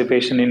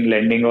participation in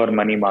lending or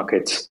money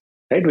markets,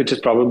 right? Which is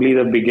probably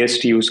the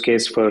biggest use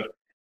case for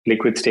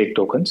liquid stake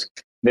tokens.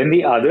 Then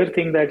the other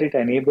thing that it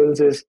enables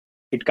is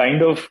it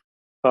kind of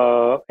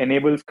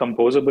enables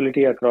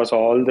composability across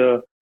all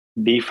the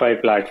DeFi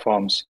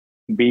platforms,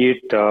 be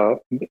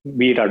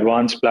it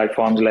advanced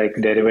platforms like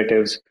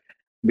derivatives,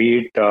 be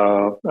it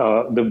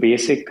the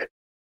basic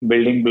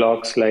building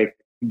blocks like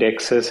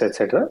DEXs,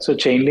 etc. So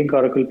Chainlink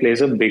Oracle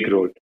plays a big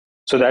role.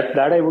 So that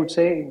I would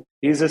say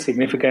is a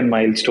significant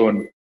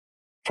milestone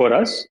for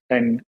us,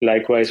 and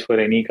likewise for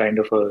any kind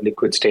of a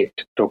liquid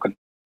staked token.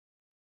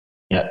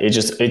 Yeah, it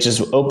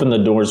just opened the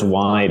doors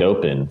wide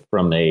open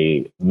from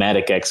a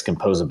Matic X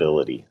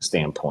composability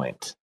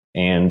standpoint.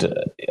 And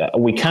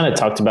we kind of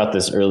talked about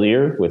this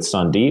earlier with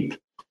Sandeep,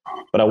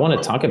 but I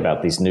want to talk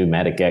about these new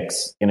Matic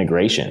X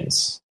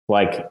integrations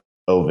like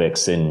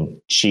Ovix and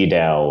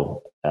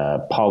QiDao,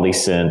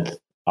 Polysynth,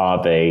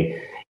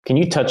 Aave. Can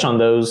you touch on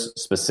those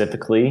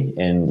specifically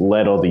and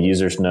let all the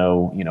users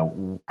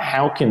know,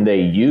 how can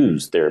they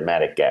use their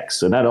Matic X?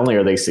 So not only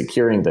are they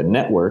securing the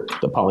network,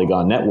 the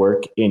Polygon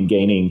network, in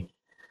gaining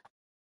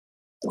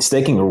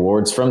staking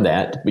rewards from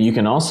that, but you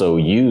can also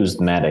use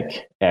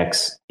Matic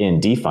X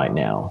in DeFi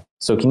now.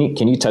 So can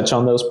you touch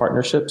on those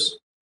partnerships?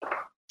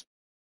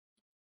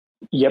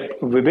 Yep.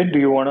 Vibin, do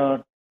you want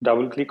to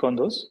double click on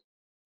those?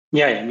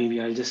 Yeah, maybe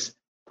I'll just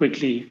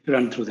quickly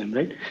run through them,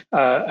 right?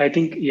 I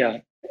think,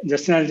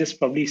 Justin, I'll just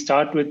probably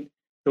start with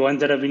the ones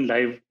that have been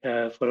live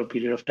for a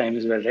period of time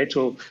as well, right?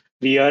 So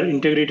we are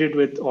integrated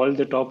with all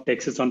the top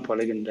DEXs on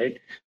Polygon, right?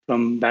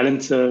 From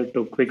Balancer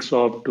to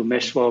QuickSwap to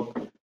MeshSwap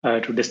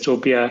to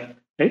Dystopia,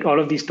 right? All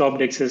of these top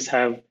DEXs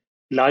have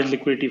large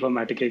liquidity for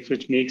Matic X,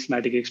 which makes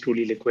Matic X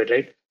truly liquid,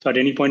 right? So at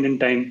any point in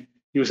time,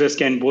 users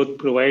can both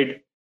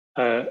provide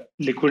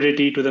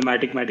liquidity to the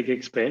Matic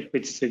X pair,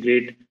 which is a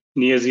great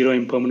near zero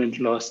impermanent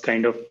loss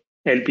kind of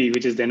LP,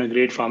 which is then a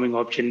great farming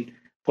option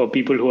for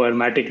people who are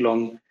Matic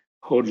long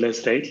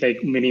holders, right?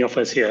 Like many of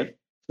us here.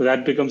 So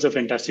that becomes a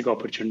fantastic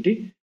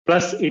opportunity.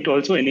 Plus, it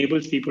also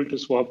enables people to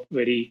swap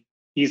very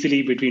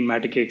easily between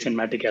Matic X and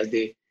Matic as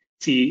they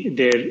see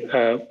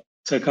their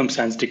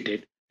circumstance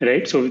dictate,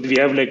 right? So we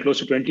have like close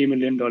to $20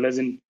 million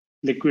in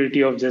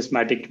liquidity of just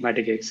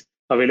Matic X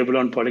available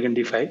on Polygon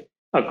DeFi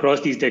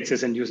across these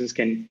DEXs, and users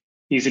can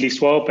easily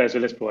swap as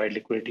well as provide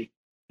liquidity,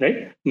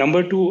 right?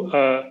 Number two,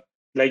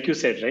 like you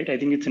said, right? I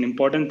think it's an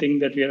important thing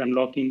that we are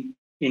unlocking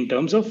in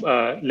terms of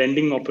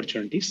lending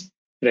opportunities,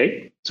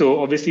 right?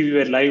 So obviously we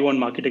were live on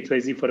Market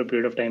XYZ for a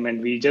period of time,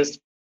 and we just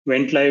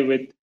went live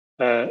with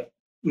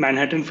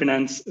Manhattan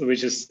Finance,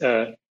 which is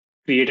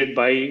created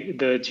by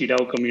the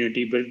QiDao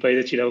community, built by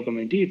the QiDao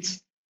community.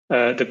 It's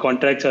the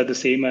contracts are the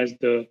same as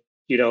the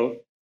QiDao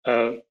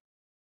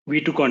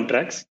V2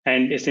 contracts,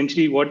 and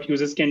essentially what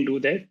users can do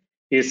there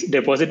is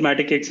deposit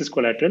Matic X as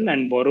collateral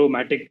and borrow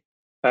my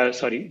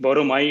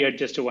at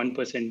just a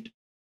 1%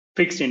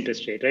 fixed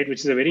interest rate, right?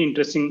 Which is a very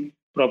interesting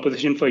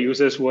proposition for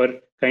users who are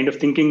kind of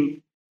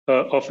thinking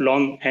of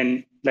long,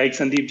 and like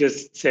Sandeep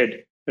just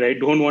said, right,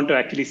 don't want to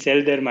actually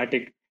sell their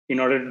Matic in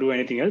order to do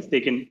anything else. They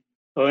can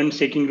earn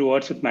staking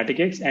rewards with Matic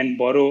X and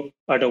borrow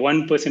at a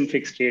 1%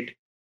 fixed rate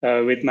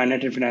with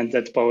Manhattan Finance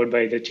that's powered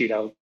by the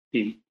QiDao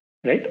team,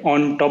 right?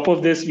 On top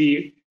of this,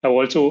 we have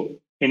also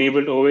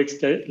enabled OX,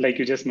 like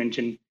you just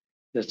mentioned,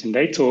 Justin,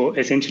 right? So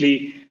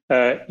essentially,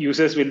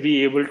 users will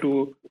be able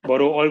to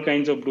borrow all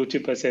kinds of blue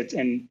chip assets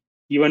and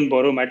even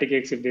borrow Matic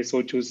X if they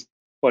so choose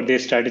for their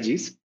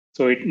strategies.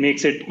 So it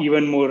makes it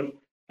even more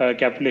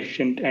capital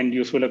efficient and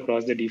useful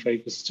across the DeFi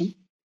ecosystem.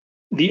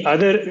 The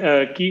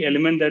other key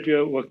element that we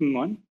are working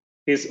on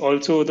is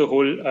also the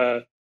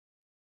whole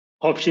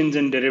options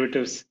and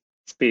derivatives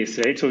space,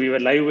 right? So we were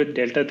live with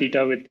Delta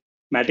Theta with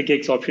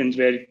MaticX options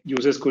where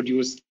users could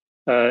use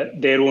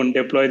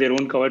deploy their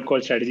own covered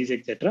call strategies,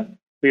 etc.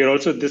 We are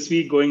also this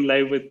week going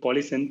live with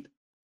Polysynth,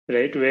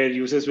 right, where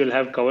users will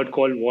have covered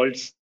call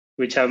vaults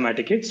which have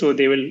MaticX. So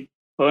they will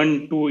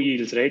earn two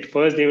yields, right?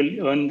 First, they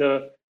will earn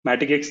the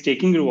MaticX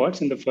staking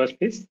rewards in the first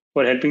place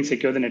for helping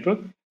secure the network,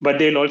 but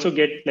they'll also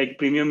get like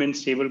premium and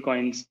stable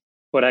coins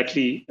for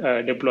actually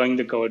deploying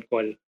the covered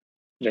call,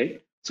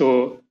 right?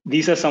 So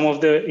these are some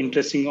of the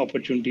interesting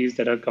opportunities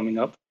that are coming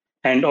up.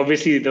 And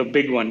obviously the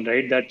big one,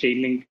 right, that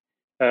Chainlink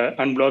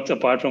unblocks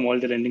apart from all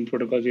the lending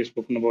protocols we've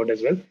spoken about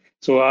as well.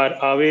 So our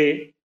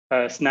Aave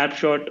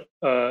snapshot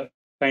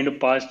kind of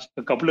passed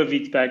a couple of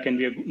weeks back, and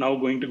we are now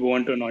going to go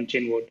on to an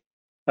on-chain vote.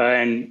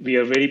 And we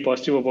are very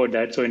positive about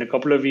that. So in a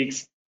couple of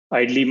weeks,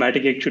 ideally,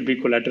 MaticX should be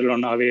collateral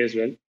on Aave as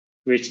well,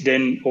 which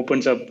then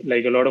opens up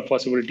like a lot of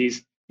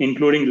possibilities,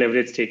 including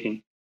leverage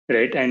staking,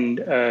 right? And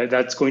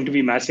that's going to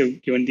be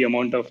massive given the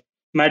amount of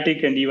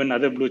Matic and even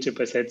other blue chip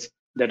assets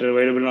that are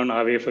available on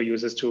Aave for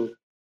users to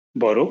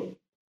borrow.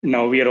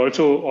 Now, we are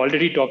also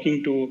already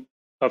talking to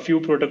a few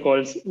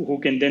protocols who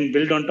can then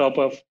build on top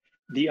of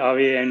the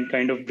Aave and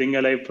kind of bring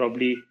alive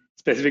probably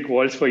specific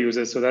walls for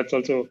users. So that's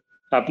also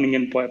happening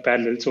in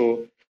parallel.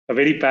 So a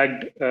very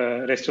packed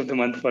rest of the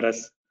month for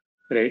us,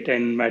 right?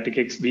 And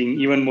MaticX being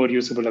even more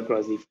usable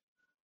across these.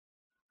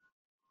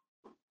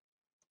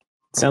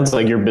 Sounds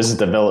like your business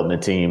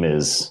development team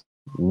is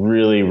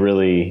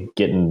really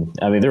getting.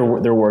 I mean,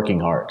 they're working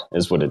hard,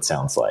 is what it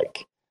sounds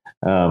like.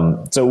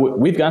 So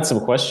we've got some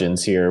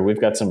questions here. We've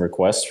got some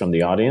requests from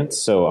the audience.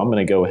 So I'm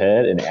going to go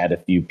ahead and add a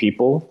few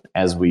people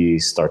as we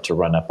start to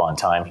run up on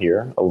time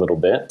here a little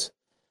bit.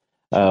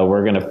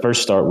 We're going to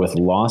first start with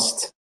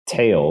Lost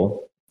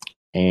Tail,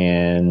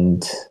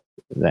 and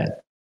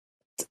that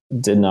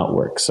did not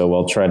work. So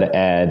I'll try to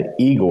add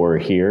Igor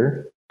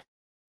here.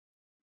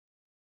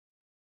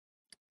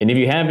 And if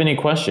you have any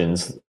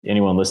questions,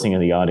 anyone listening in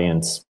the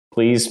audience,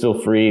 please feel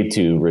free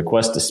to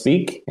request to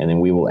speak, and then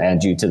we will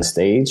add you to the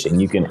stage,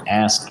 and you can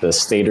ask the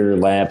Stader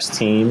Labs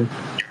team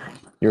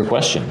your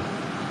question.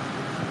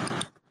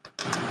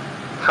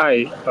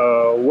 Hi,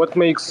 what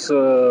makes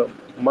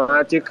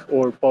Matic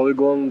or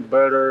Polygon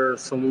better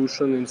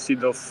solution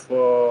instead of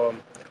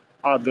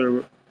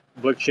other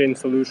blockchain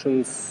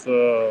solutions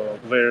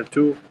layer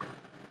 2,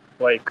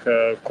 like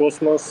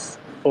Cosmos,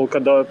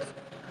 Polkadot,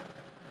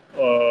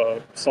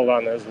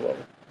 Solana as well?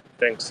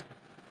 Thanks.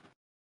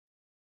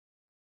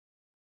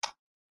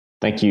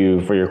 Thank you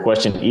for your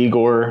question,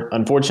 Igor.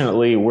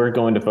 Unfortunately, we're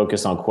going to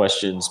focus on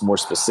questions more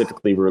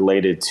specifically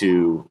related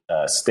to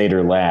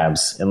Stader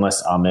Labs,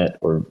 unless Amit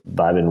or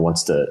Vibin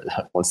wants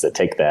to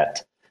take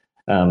that.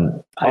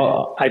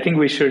 I think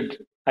we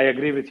should. I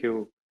agree with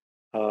you,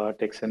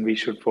 Texan. We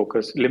should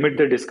limit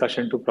the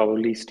discussion to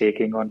probably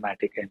staking on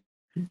Matic and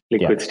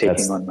liquid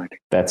staking on Matic.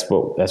 That's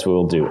what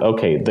we'll do.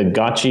 Okay, the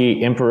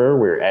Gotchi Emperor,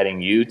 we're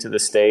adding you to the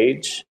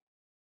stage.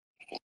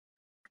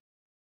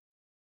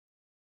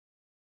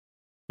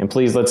 And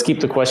please, let's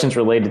keep the questions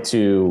related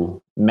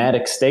to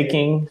Matic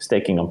staking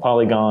on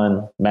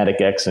Polygon,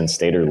 MaticX, and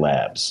Stader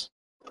Labs.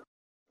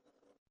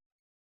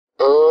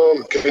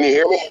 Can you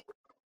hear me?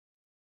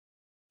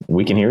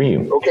 We can hear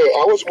you. Okay,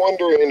 I was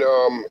wondering,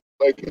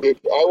 like, if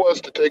I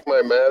was to take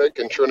my Matic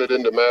and turn it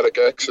into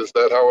MaticX, is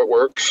that how it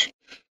works?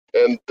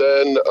 And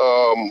then,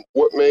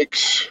 what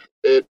makes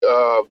it,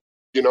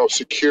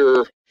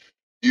 secure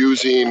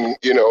using,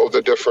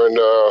 the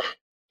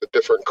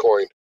different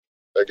coin?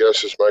 I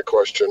guess is my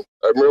question.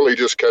 I'm really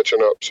just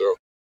catching up, so.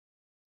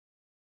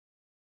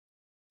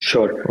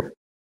 Sure.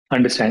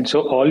 Understand.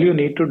 So all you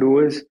need to do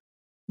is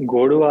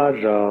go to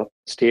our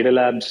Stader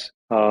Labs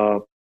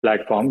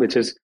platform, which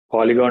is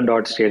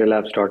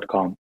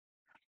polygon.staderlabs.com.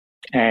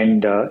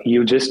 And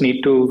you just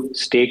need to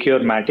stake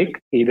your Matic.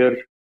 Either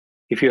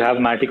if you have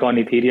Matic on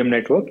Ethereum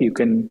network, you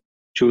can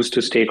choose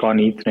to stake on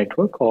ETH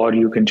network, or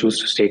you can choose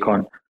to stake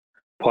on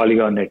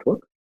Polygon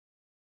network.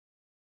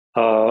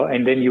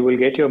 And then you will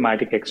get your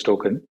MaticX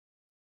token.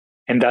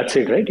 And that's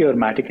it, right? Your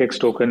MaticX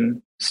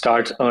token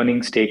starts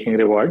earning staking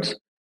rewards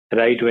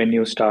right when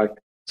you start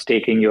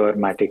staking your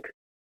Matic.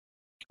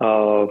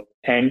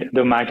 And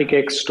the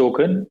MaticX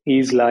token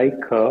is like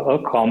a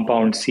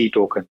compound C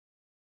token.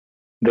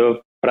 The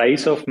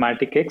price of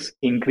MaticX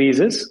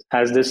increases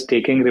as the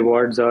staking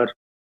rewards are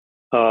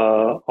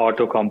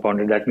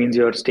auto-compounded. That means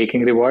your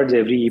staking rewards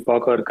every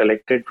epoch are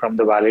collected from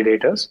the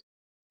validators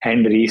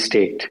and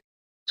restaked.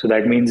 So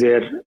that means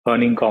they're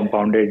earning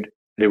compounded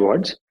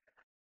rewards.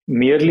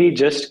 Merely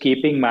just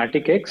keeping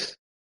MaticX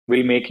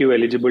will make you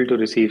eligible to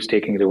receive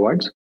staking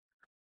rewards.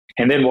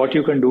 And then what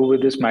you can do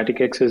with this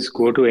MaticX is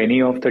go to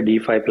any of the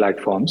DeFi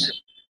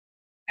platforms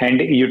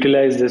and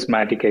utilize this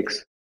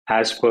MaticX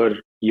as per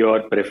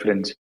your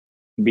preference,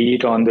 be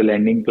it on the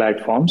lending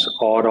platforms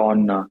or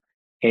on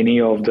any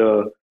of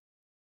the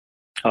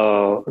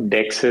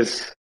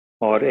DEXs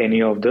or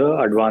any of the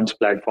advanced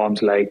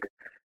platforms like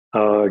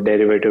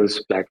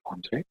derivatives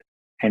platforms, right?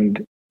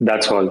 And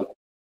that's all.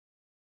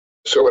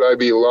 So would I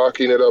be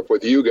locking it up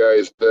with you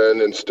guys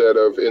then instead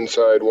of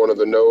inside one of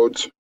the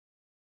nodes?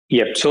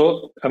 Yep.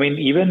 So, I mean,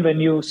 even when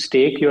you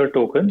stake your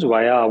tokens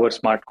via our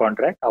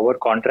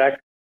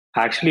contract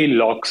actually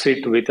locks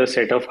it with a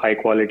set of high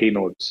quality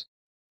nodes.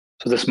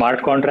 So the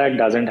smart contract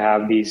doesn't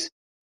have these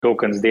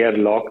tokens; they are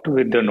locked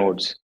with the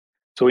nodes.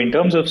 So in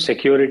terms of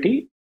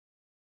security,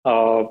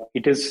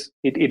 it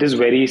is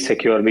very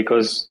secure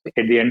because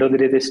at the end of the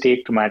day, the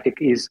staked matic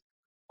is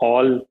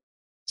all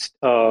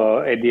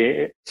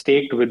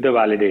staked with the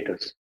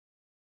validators.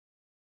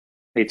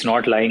 It's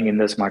not lying in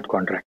the smart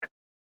contract.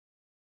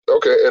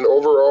 Okay, and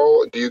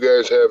overall, do you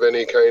guys have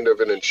any kind of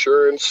an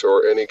insurance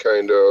or any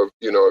kind of,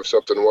 if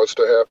something was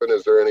to happen,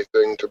 is there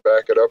anything to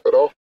back it up at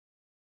all?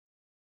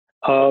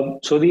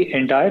 So the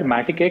entire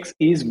Matic X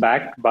is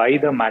backed by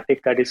the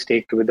Matic that is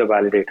staked with the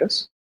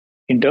validators.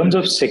 In terms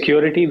of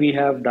security, we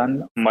have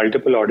done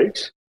multiple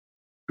audits,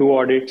 2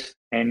 audits,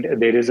 and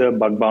there is a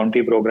bug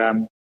bounty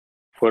program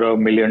for $1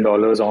 million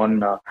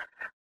on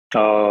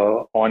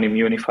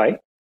Immunify.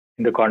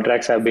 And the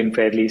contracts have been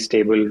fairly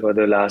stable for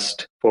the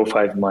last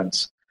 4-5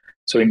 months.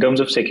 So in terms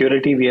of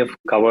security, we have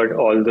covered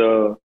all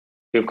the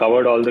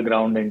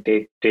ground and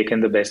taken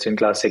the best in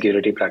class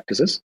security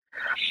practices.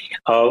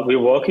 We're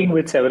working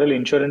with several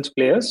insurance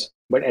players,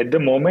 but at the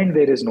moment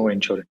there is no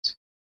insurance.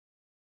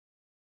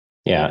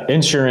 Yeah,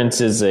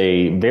 insurance is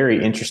a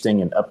very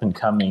interesting and up and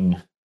coming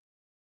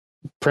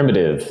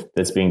primitive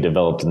that's being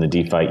developed in the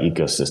DeFi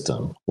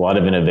ecosystem. A lot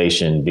of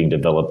innovation being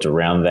developed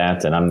around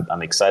that, and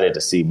I'm excited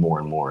to see more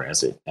and more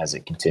as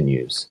it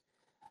continues.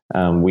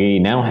 We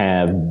now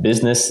have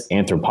business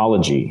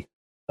anthropology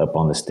up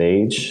on the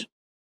stage.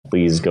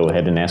 Please go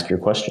ahead and ask your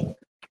question.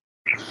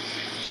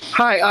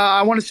 Hi,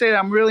 I want to say that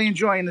I'm really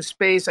enjoying the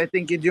space. I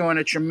think you're doing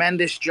a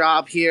tremendous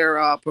job here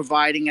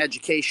providing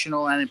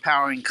educational and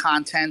empowering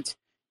content,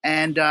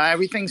 and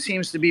everything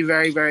seems to be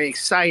very, very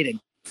exciting.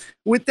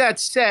 With that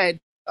said,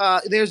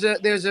 there's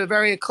a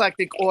very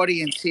eclectic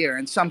audience here,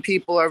 and some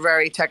people are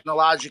very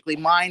technologically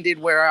minded,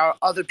 where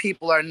other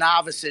people are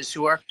novices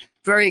who are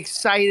very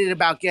excited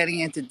about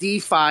getting into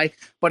DeFi,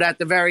 but at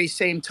the very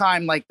same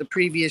time, like the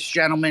previous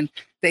gentleman,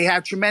 they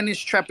have tremendous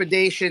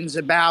trepidations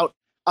about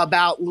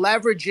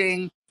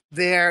leveraging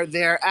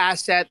their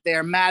asset,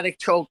 their Matic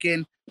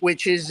token,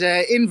 which is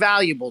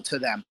invaluable to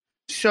them.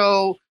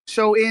 So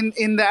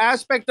in the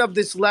aspect of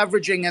this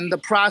leveraging and the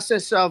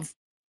process of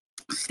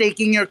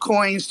staking your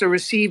coins to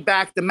receive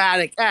back the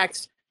Matic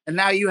X, and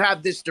now you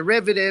have this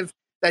derivative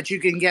that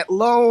you can get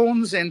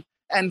loans and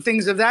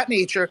things of that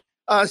nature.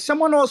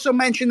 Someone also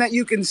mentioned that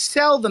you can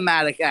sell the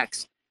Matic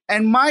X.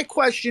 And my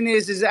question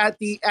is at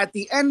the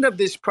end of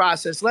this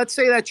process, let's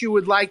say that you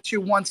would like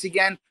to once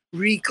again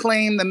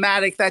reclaim the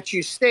Matic that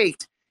you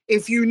staked.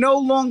 If you no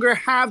longer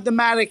have the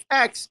Matic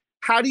X,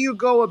 how do you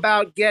go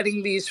about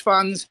getting these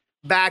funds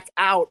back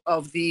out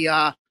of the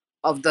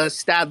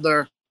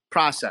Stader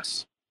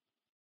process?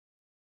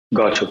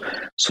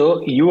 Gotcha. So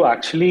you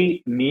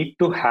actually need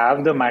to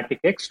have the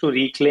Matic X to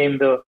reclaim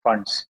the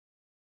funds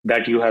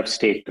that you have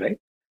staked, right?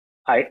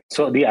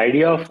 So the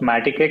idea of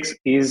Matic X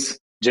is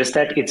just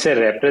that it's a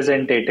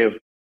representative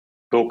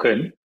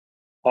token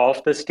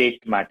of the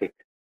staked Matic,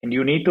 and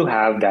you need to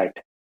have that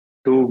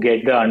to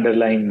get the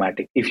underlying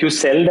Matic. If you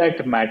sell that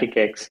Matic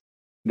X,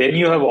 then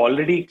you have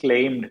already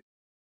claimed.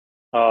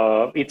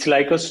 It's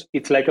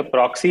like a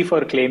proxy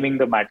for claiming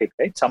the Matic,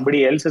 right?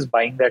 Somebody else is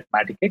buying that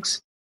Matic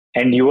X,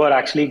 and you are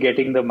actually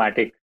getting the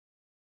Matic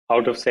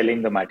out of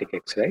selling the Matic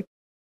X, right?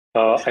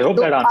 I hope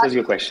that answers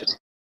your question.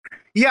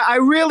 Yeah, I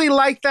really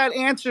like that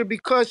answer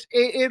because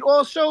it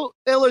also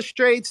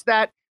illustrates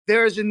that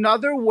there is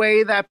another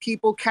way that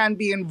people can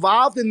be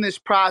involved in this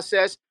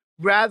process.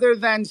 Rather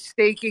than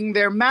staking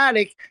their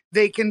Matic,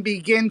 they can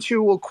begin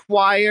to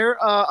acquire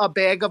a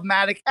bag of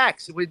Matic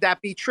X. Would that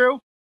be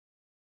true?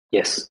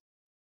 Yes.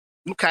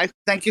 Okay.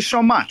 Thank you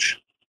so much.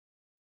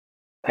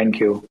 Thank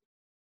you.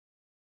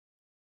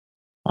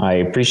 I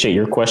appreciate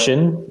your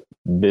question,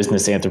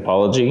 business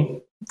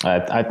anthropology.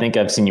 I think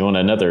I've seen you on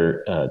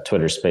another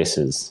Twitter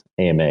Spaces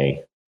AMA,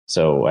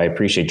 so I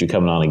appreciate you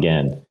coming on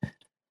again.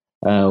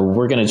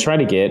 We're going to try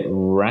to get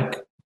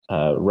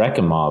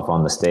Rekimov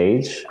on the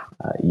stage.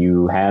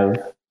 You have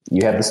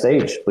the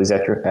stage. Please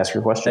ask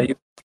your question.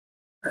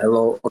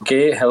 Hello.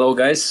 Okay. Hello,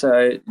 guys.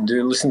 Do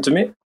you listen to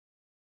me?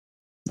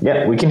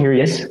 Yeah, we can hear you.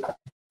 Yes.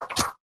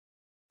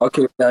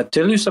 Okay.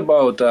 Tell us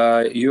about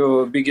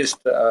your biggest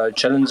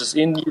challenges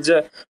in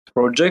the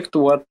project.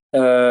 What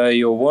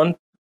you want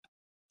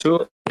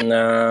to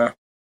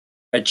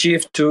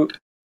achieve to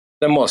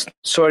the most.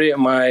 Sorry,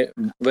 my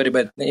very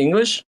bad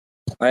English.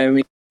 I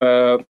am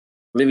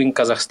living in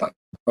Kazakhstan.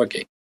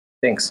 Okay.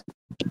 Thanks.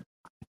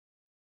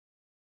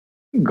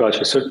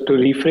 Gotcha. So to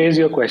rephrase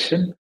your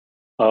question,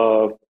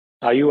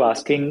 are you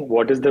asking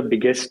what is the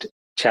biggest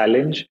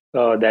challenge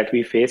that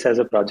we face as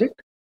a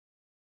project?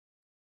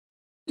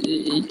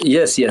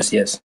 Yes.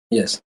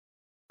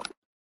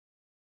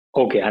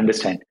 Okay,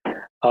 understand.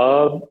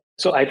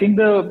 So I think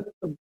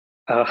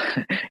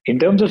in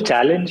terms of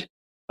challenge,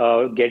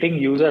 getting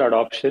user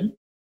adoption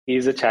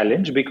is a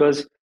challenge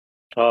because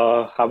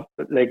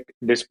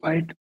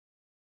despite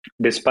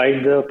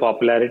the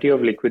popularity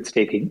of liquid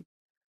staking,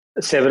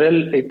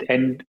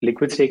 and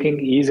liquid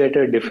staking is at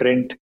a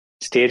different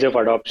stage of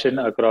adoption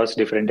across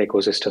different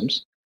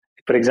ecosystems.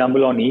 For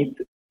example, on ETH,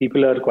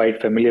 people are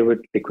quite familiar with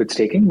liquid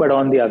staking, but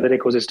on the other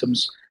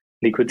ecosystems,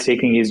 liquid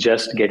staking is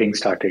just getting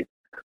started.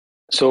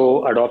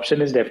 So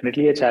adoption is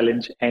definitely a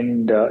challenge.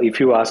 And if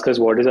you ask us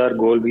what is our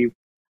goal,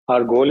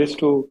 our goal is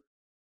to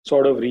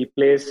sort of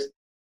replace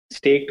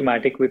staked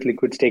Matic with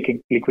liquid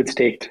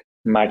staked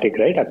Matic,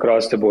 right,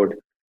 across the board.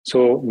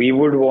 So we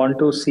would want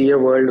to see a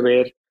world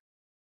where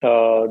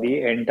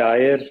the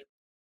entire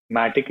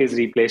Matic is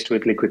replaced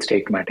with liquid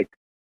staked Matic.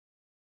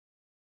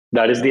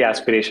 That is the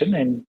aspiration,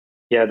 and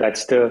yeah,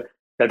 that's at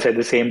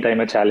the same time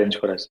a challenge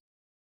for us.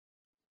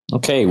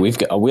 Okay, we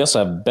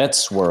also have Bet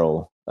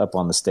Swirl up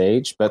on the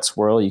stage. Bet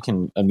Swirl, you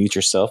can unmute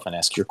yourself and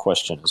ask your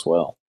question as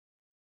well.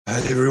 Hi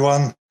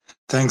everyone,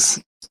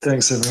 thanks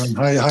everyone.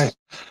 Hi.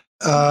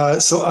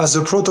 So as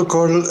a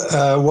protocol,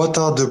 what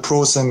are the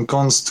pros and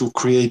cons to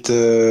create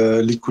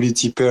a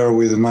liquidity pair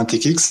with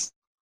MaticX?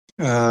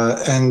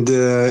 And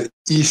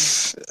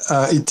if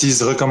it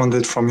is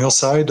recommended from your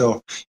side,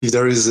 or if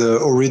there is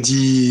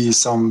already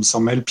some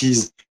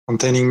LPs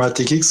containing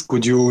MaticX,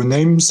 could you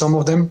name some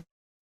of them?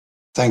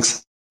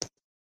 Thanks.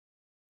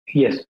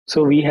 Yes,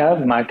 so we have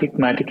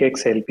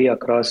MaticX LP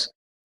across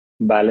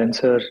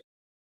Balancer.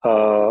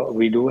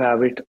 We do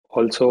have it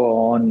also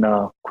on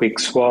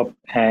QuickSwap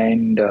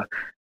and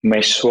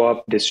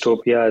MeshSwap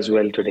Dystopia as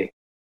well today.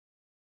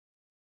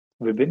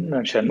 Vibin,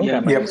 Shanmugh,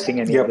 am I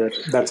missing any other?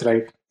 That's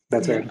right.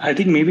 That's right. I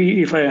think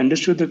maybe if I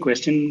understood the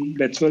question,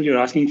 Betswell, you're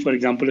asking, for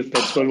example, if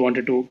Betswell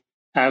wanted to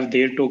have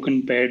their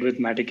token paired with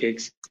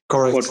MaticX,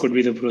 correct, what could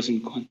be the pros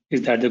and cons?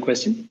 Is that the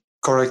question?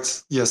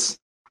 Correct, yes.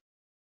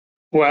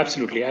 Oh,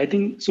 absolutely. I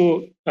think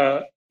so.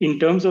 In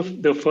terms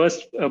of the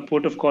first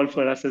port of call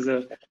for us as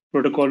a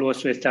protocol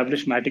was to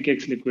establish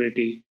MaticX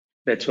liquidity,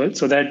 Betswell,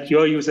 so that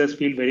your users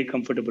feel very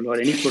comfortable, or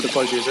any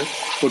protocol user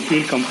would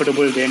feel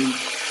comfortable then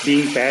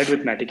being paired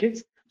with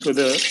MaticX. So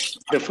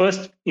the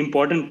first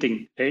important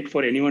thing, right,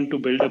 for anyone to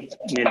build up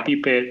an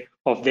LP pair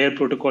of their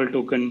protocol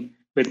token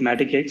with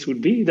MaticX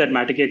would be that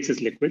MaticX is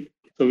liquid.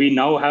 So we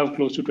now have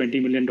close to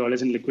 $20 million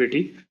in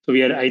liquidity. So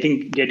we are, I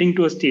think, getting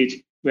to a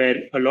stage where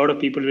a lot of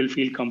people will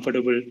feel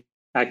comfortable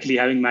actually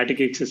having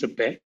MaticX as a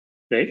pair,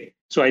 right?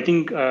 So I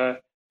think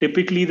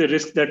typically the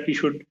risk that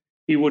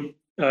we would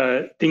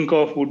think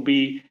of would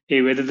be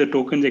whether the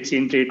token's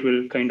exchange rate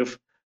will kind of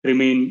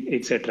remain,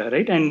 etc.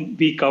 Right? And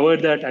we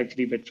covered that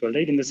actually, Betswell,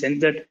 right? In the sense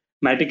that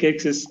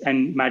MaticX is,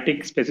 and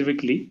Matic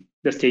specifically,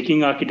 the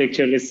staking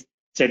architecture is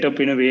set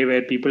up in a way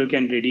where people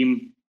can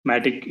redeem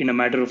Matic in a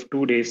matter of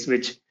 2 days,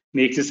 which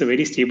makes this a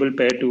very stable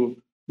pair to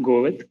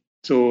go with.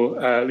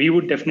 So we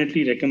would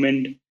definitely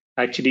recommend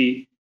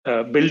actually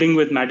building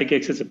with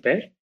MaticX as a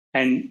pair.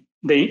 And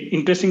the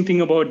interesting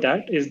thing about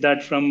that is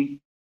that from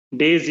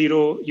day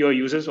zero, your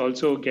users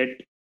also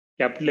get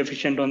capital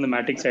efficient on the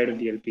Matic side of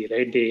the LP,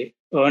 right? They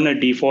earn a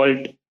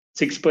default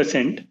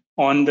 6%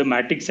 on the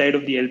Matic side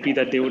of the LP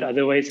that they would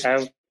otherwise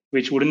have,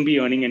 which wouldn't be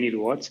earning any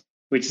rewards,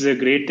 which is a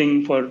great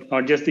thing for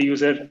not just the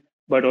user,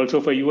 but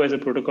also for you as a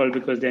protocol,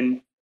 because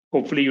then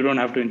hopefully you don't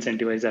have to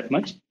incentivize that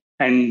much.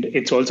 And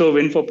it's also a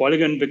win for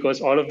Polygon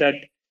because all of that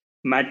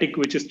Matic,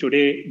 which is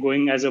today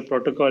going as a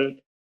protocol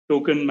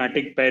token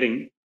Matic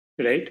pairing,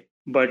 right?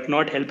 But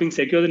not helping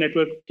secure the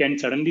network, can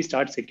suddenly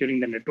start securing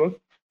the network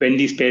when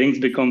these pairings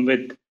become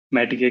with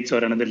MaticX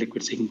or another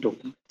liquid staking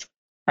token.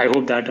 I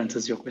hope that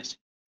answers your question.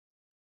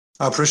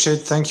 I appreciate.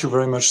 Thank you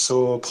very much.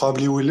 So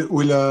probably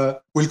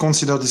we'll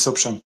consider this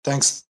option.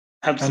 Thanks.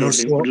 Absolutely. And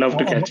also would love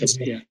to catch up.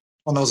 Yeah.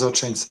 On other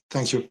chains.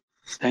 Thank you.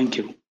 Thank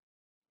you.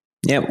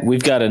 Yeah,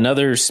 we've got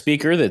another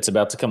speaker that's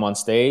about to come on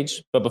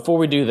stage. But before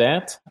we do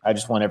that, I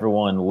just want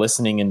everyone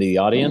listening in the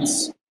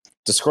audience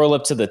to scroll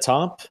up to the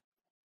top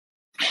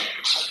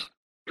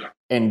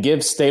and give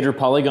Stader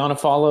Polygon a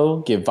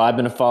follow, give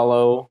Vibin a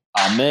follow,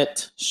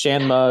 Amit,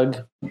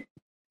 Shanmugh.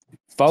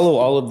 Follow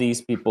all of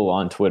these people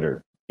on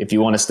Twitter if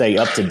you want to stay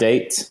up to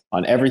date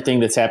on everything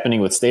that's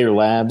happening with Stader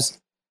Labs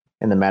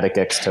and the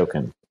MaticX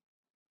token.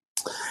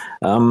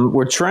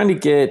 We're trying to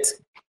get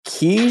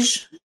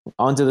Kij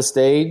onto the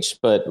stage,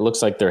 but it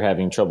looks like they're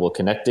having trouble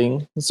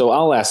connecting. So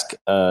I'll ask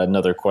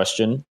another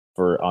question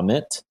for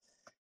Amit.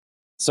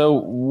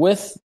 So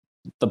with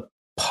the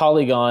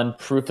Polygon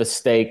proof of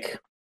stake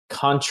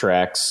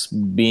contracts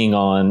being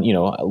on,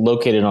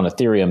 located on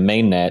Ethereum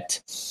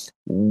mainnet,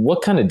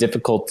 what kind of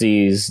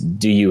difficulties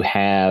do you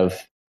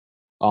have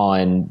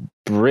on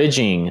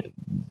bridging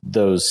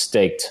those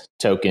staked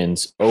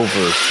tokens over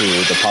to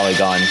the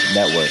Polygon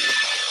network?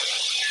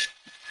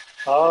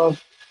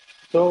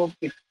 So,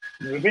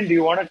 Vibin, do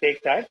you want to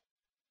take that?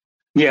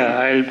 Yeah,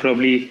 I'll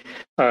probably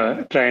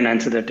try and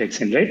answer that,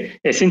 Texan, right?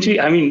 Essentially,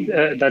 I mean,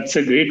 that's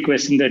a great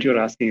question that you're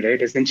asking,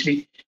 right?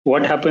 Essentially,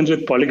 what happens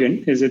with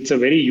Polygon is it's a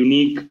very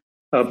unique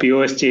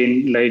POS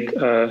chain, like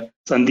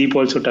Sandeep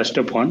also touched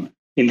upon,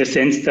 in the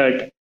sense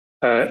that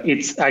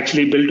it's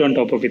actually built on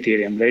top of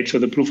Ethereum, right? So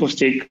the proof of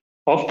stake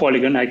of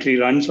Polygon actually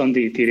runs on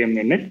the Ethereum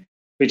mainnet,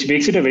 which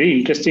makes it a very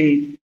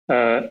interesting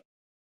chain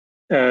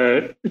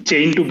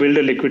to build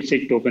a liquid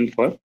stake token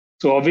for.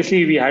 So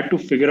obviously we had to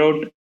figure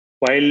out,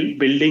 while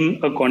building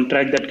a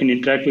contract that can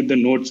interact with the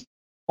nodes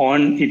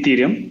on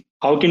Ethereum,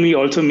 how can we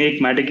also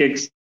make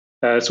MaticX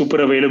super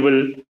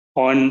available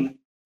on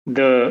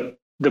the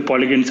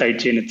Polygon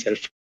sidechain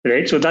itself,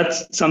 right? So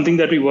that's something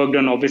that we worked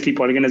on. Obviously,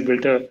 Polygon has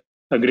built a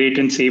great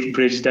and safe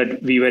bridge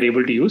that we were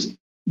able to use.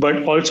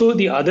 But also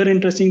the other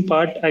interesting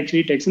part,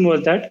 actually, Texan,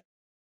 was that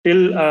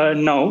till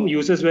now,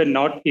 users were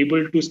not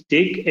able to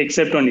stake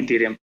except on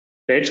Ethereum,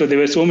 right? So there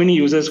were so many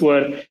users who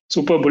are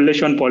super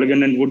bullish on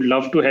Polygon and would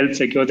love to help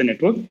secure the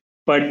network.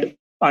 But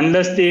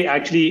unless they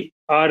actually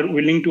are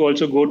willing to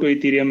also go to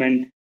Ethereum,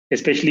 and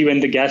especially when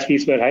the gas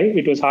fees were high,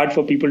 it was hard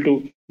for people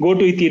to go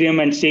to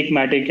Ethereum and stake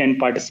Matic and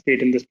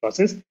participate in this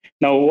process.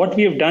 Now, what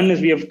we have done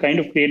is we have kind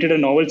of created a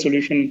novel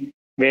solution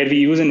where we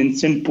use an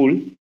instant pool,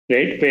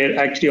 right? Where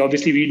actually,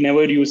 obviously, we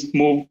never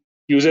move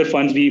user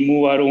funds, we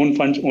move our own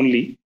funds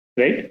only,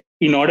 right?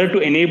 In order to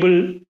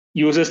enable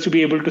users to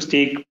be able to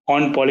stake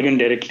on Polygon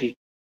directly,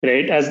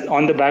 right? As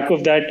on the back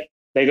of that,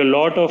 like a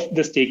lot of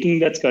the staking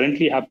that's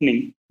currently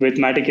happening with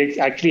MaticX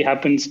actually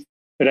happens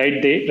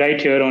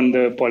right here on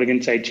the Polygon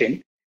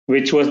sidechain,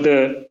 which was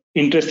the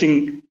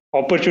interesting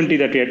opportunity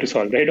that we had to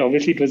solve, right?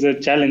 Obviously, it was a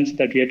challenge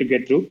that we had to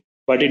get through,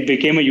 but it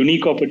became a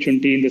unique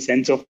opportunity in the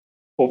sense of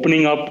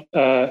opening up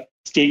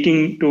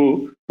staking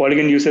to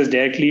Polygon users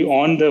directly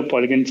on the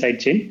Polygon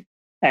sidechain.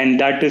 And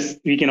that is,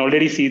 we can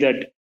already see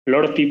that a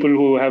lot of people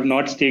who have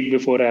not staked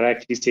before are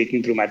actually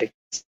staking through MaticX.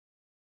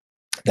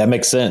 That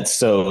makes sense.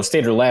 So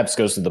Stader Labs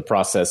goes through the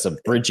process of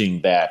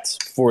bridging that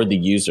for the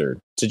user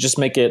to just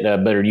make it a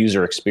better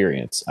user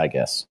experience, I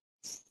guess.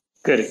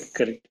 Correct.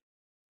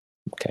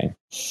 Okay.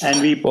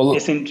 And we go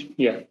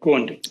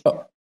on.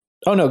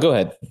 Oh no, go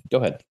ahead.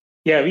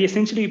 Yeah, we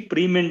essentially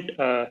pre-mint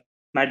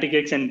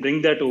MaticX and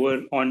bring that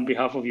over on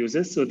behalf of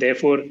users. So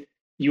therefore,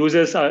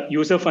 user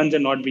funds are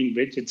not being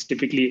bridged. It's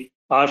typically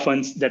our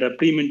funds that are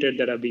pre-minted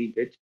that are being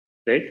bridged,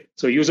 right?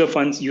 So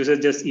users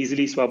just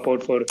easily swap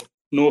out for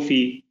no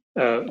fee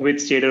with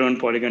Stader on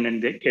Polygon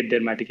and they get their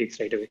MaticX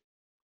right away.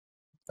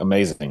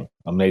 Amazing.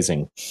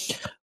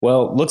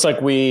 Well, looks like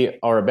we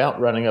are about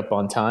running up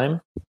on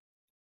time.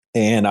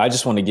 And I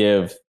just want to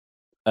give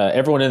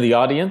everyone in the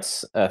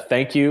audience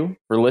thank you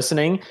for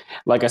listening.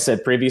 Like I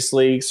said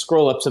previously,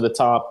 scroll up to the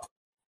top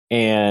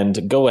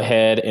and go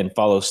ahead and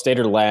follow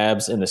Stader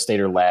Labs and the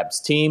Stader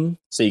Labs team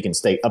so you can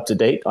stay up to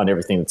date on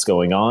everything that's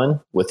going on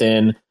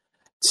within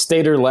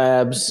Stader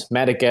Labs,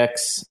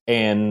 MaticX,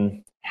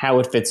 and how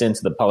it fits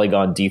into the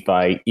Polygon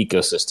DeFi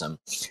ecosystem.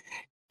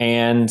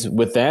 And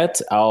with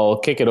that, I'll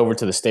kick it over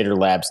to the Stader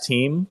Labs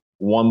team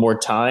one more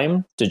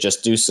time to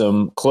just do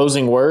some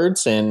closing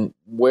words. And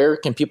where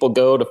can people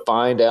go to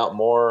find out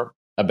more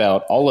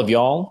about all of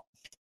y'all,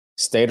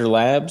 Stader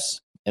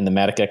Labs, and the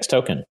MaticX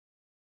token?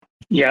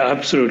 Yeah,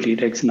 absolutely,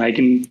 Rex. And I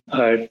can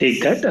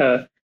take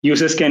that.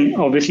 Users can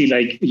obviously,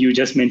 like you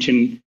just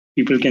mentioned,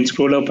 people can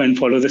scroll up and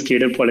follow the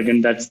Stader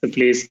Polygon. That's the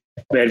place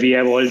where we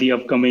have all the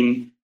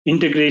upcoming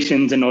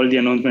integrations and all the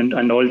announcement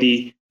and all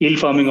the yield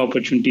farming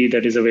opportunity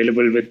that is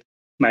available with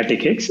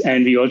MaticX.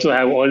 And we also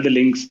have all the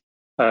links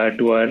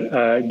to our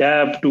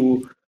DApp,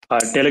 to our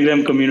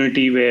Telegram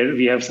community where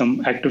we have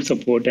some active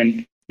support,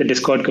 and the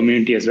Discord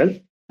community as well.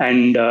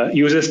 And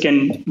users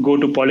can go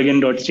to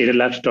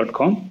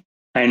polygon.staderlabs.com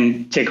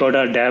and check out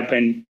our DApp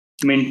and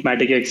mint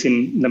MaticX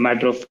in the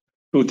matter of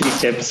 2-3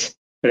 steps,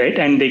 right?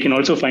 And they can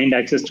also find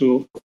access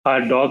to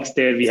our docs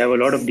there. We have a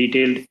lot of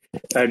detailed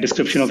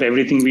description of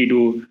everything we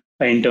do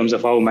in terms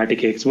of how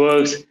MaticX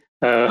works,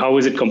 how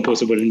is it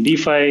composable in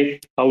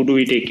DeFi, how do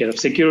we take care of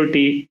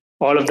security.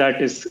 All of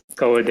that is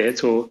covered there.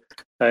 So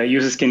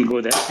users can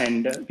go there.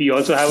 And we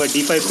also have a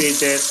DeFi page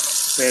there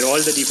where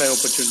all the DeFi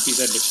opportunities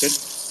are listed.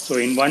 So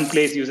in one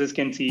place, users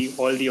can see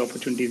all the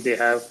opportunities they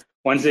have.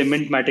 Once they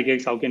mint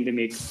MaticX, how can they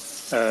make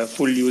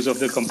full use of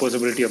the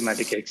composability of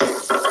MaticX?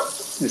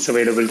 It's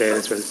available there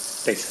as well.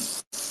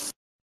 Thanks.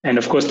 And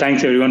of course,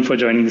 thanks everyone for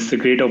joining. This is a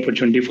great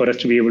opportunity for us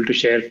to be able to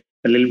share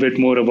a little bit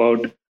more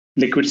about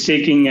liquid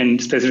staking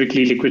and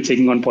specifically liquid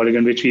staking on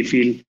Polygon, which we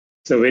feel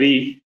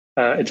is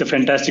it's a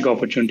fantastic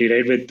opportunity,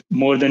 right? With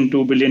more than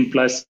 2 billion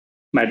plus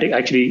Matic,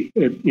 actually,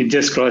 it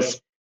just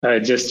crossed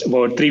just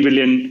about 3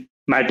 billion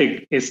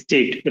Matic is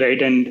staked,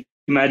 right? And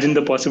imagine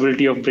the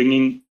possibility of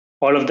bringing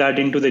all of that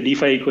into the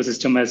DeFi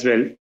ecosystem as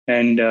well.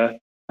 And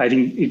I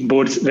think it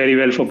bodes very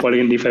well for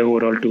Polygon DeFi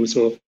overall too.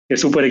 So we're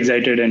super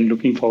excited and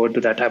looking forward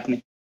to that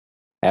happening.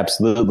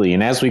 Absolutely.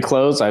 And as we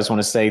close, I just want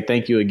to say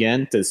thank you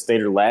again to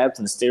Stader Labs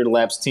and the Stader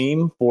Labs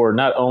team for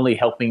not only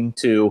helping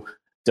to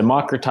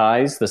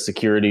democratize the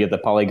security of the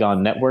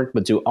Polygon network,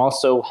 but to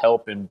also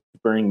help and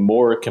bring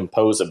more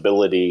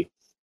composability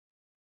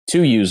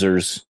to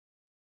users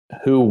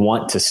who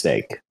want to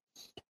stake.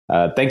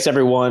 Thanks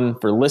everyone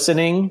for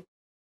listening,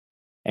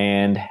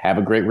 and have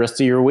a great rest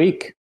of your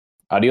week.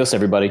 Adios,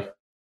 everybody.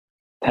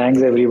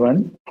 Thanks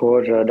everyone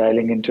for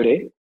dialing in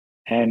today.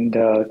 And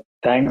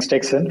thanks,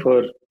 Texan,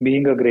 for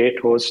being a great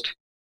host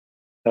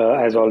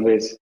as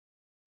always.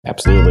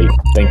 Absolutely.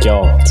 Thank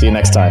y'all. See you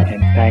next time.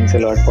 And thanks a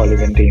lot,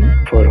 Polygon team,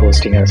 for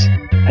hosting us.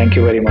 Thank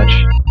you very much.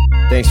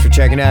 Thanks for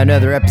checking out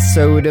another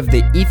episode of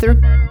The Ether.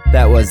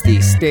 That was the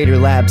Stader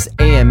Labs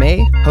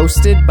AMA,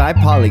 hosted by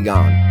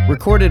Polygon.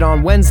 Recorded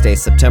on Wednesday,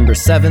 September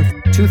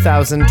 7th,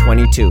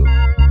 2022.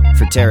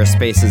 For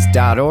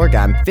TerraSpaces.org,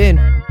 I'm Finn.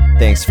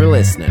 Thanks for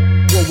listening.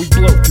 When we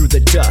blow through the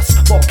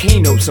dust,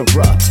 volcanoes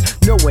erupt.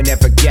 No one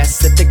ever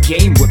guessed that the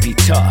game would be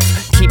tough.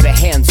 Keep it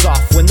hands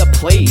off when the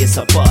play is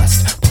a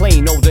bust.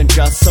 Plain old and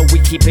just, so we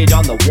keep it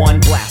on the 1.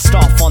 Blast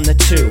off on the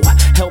 2.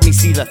 Help me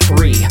see the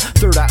 3.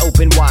 Third eye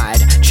open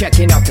wide,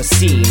 checking out the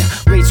scene.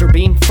 Laser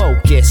beam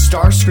focused,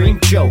 Starscream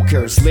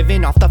jokers.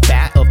 Living off the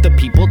fat of the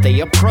people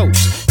they approach.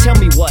 Tell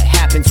me what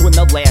happens when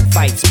the land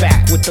fights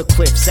back. With the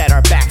cliffs at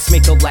our backs,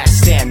 make the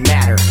last stand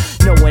matter.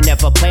 No one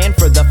ever planned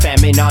for the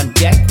famine on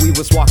deck. We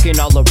was walking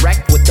all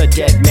erect with the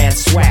dead man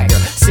swagger.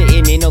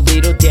 Sitting in a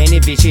little den,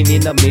 vision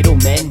in the middle.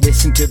 Men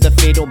listen to the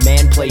fiddle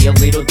man play a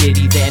little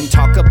ditty, then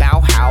talk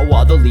about how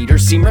all the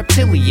leaders seem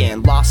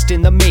reptilian, lost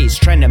in the maze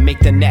trying to make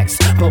the next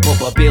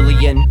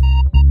billion.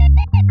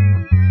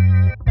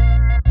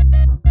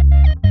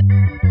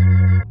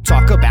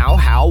 Talk about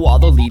how all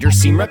the leaders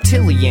seem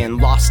reptilian,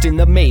 lost in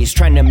the maze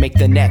trying to make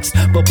the next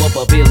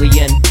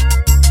billion.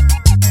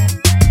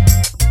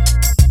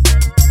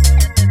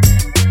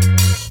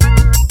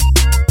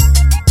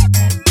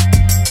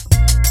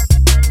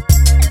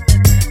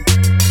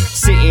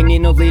 Sitting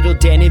in a little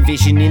den,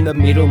 envisioning the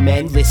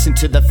middlemen. Listen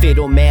to the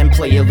fiddle man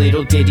play a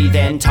little ditty,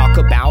 then talk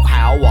about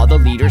how all the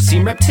leaders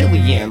seem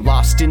reptilian,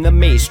 lost in the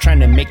maze trying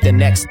to make the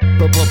next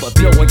No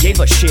one gave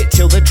a shit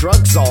till the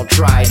drugs all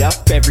dried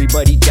up.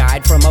 Everybody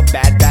died from a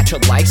bad batch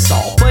of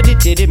Lysol, but it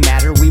didn't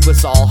matter, we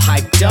was all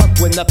hyped up.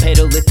 When the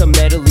pedal hit the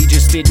metal, he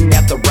just didn't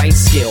have the right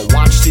skill.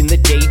 Watched in the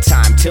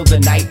daytime till the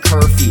night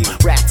curfew.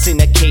 Rats in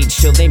a cage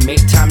till they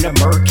make time to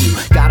murk you.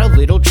 Got a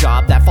little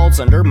job that falls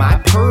under my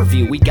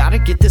purview. We gotta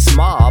get this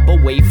mob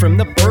away from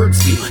the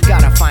bird's view.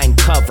 Gotta find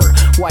cover,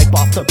 wipe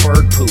off the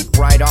bird poop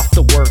right off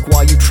the work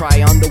while you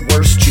try on the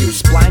worst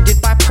juice.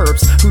 Blinded by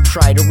perps who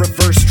try to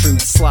reverse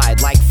truth,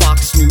 slide like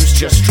Fox News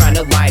just trying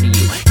to lie to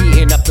you.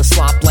 Eating up the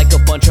slop like a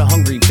bunch of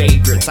hungry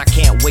vagrants. I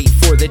can't wait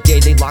for the day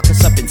they lock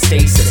us up in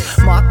stasis.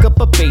 Mock up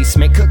a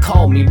basement, could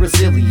call me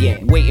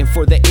resilient. Waiting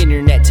for the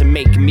internet to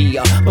make me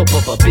a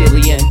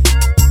billion.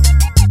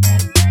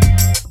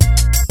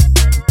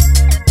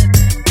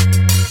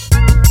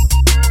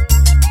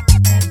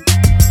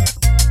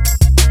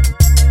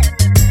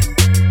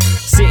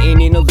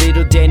 Sitting in a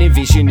little den,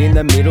 vision in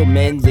the middle.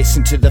 Men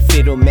listen to the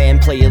fiddle man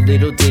play a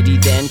little ditty,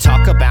 then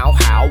talk about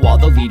how all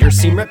the leaders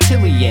seem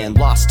reptilian,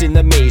 lost in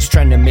the maze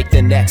trying to make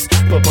the next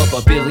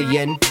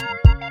billion.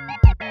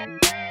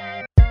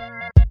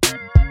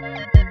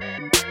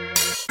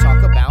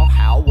 Talk about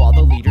how all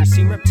the leaders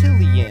seem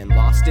reptilian,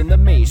 lost in the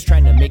maze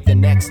trying to make the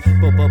next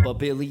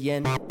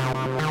billion.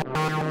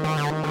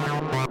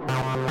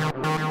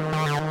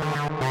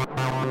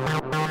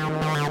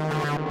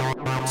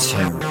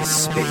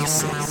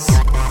 TerraSpaces.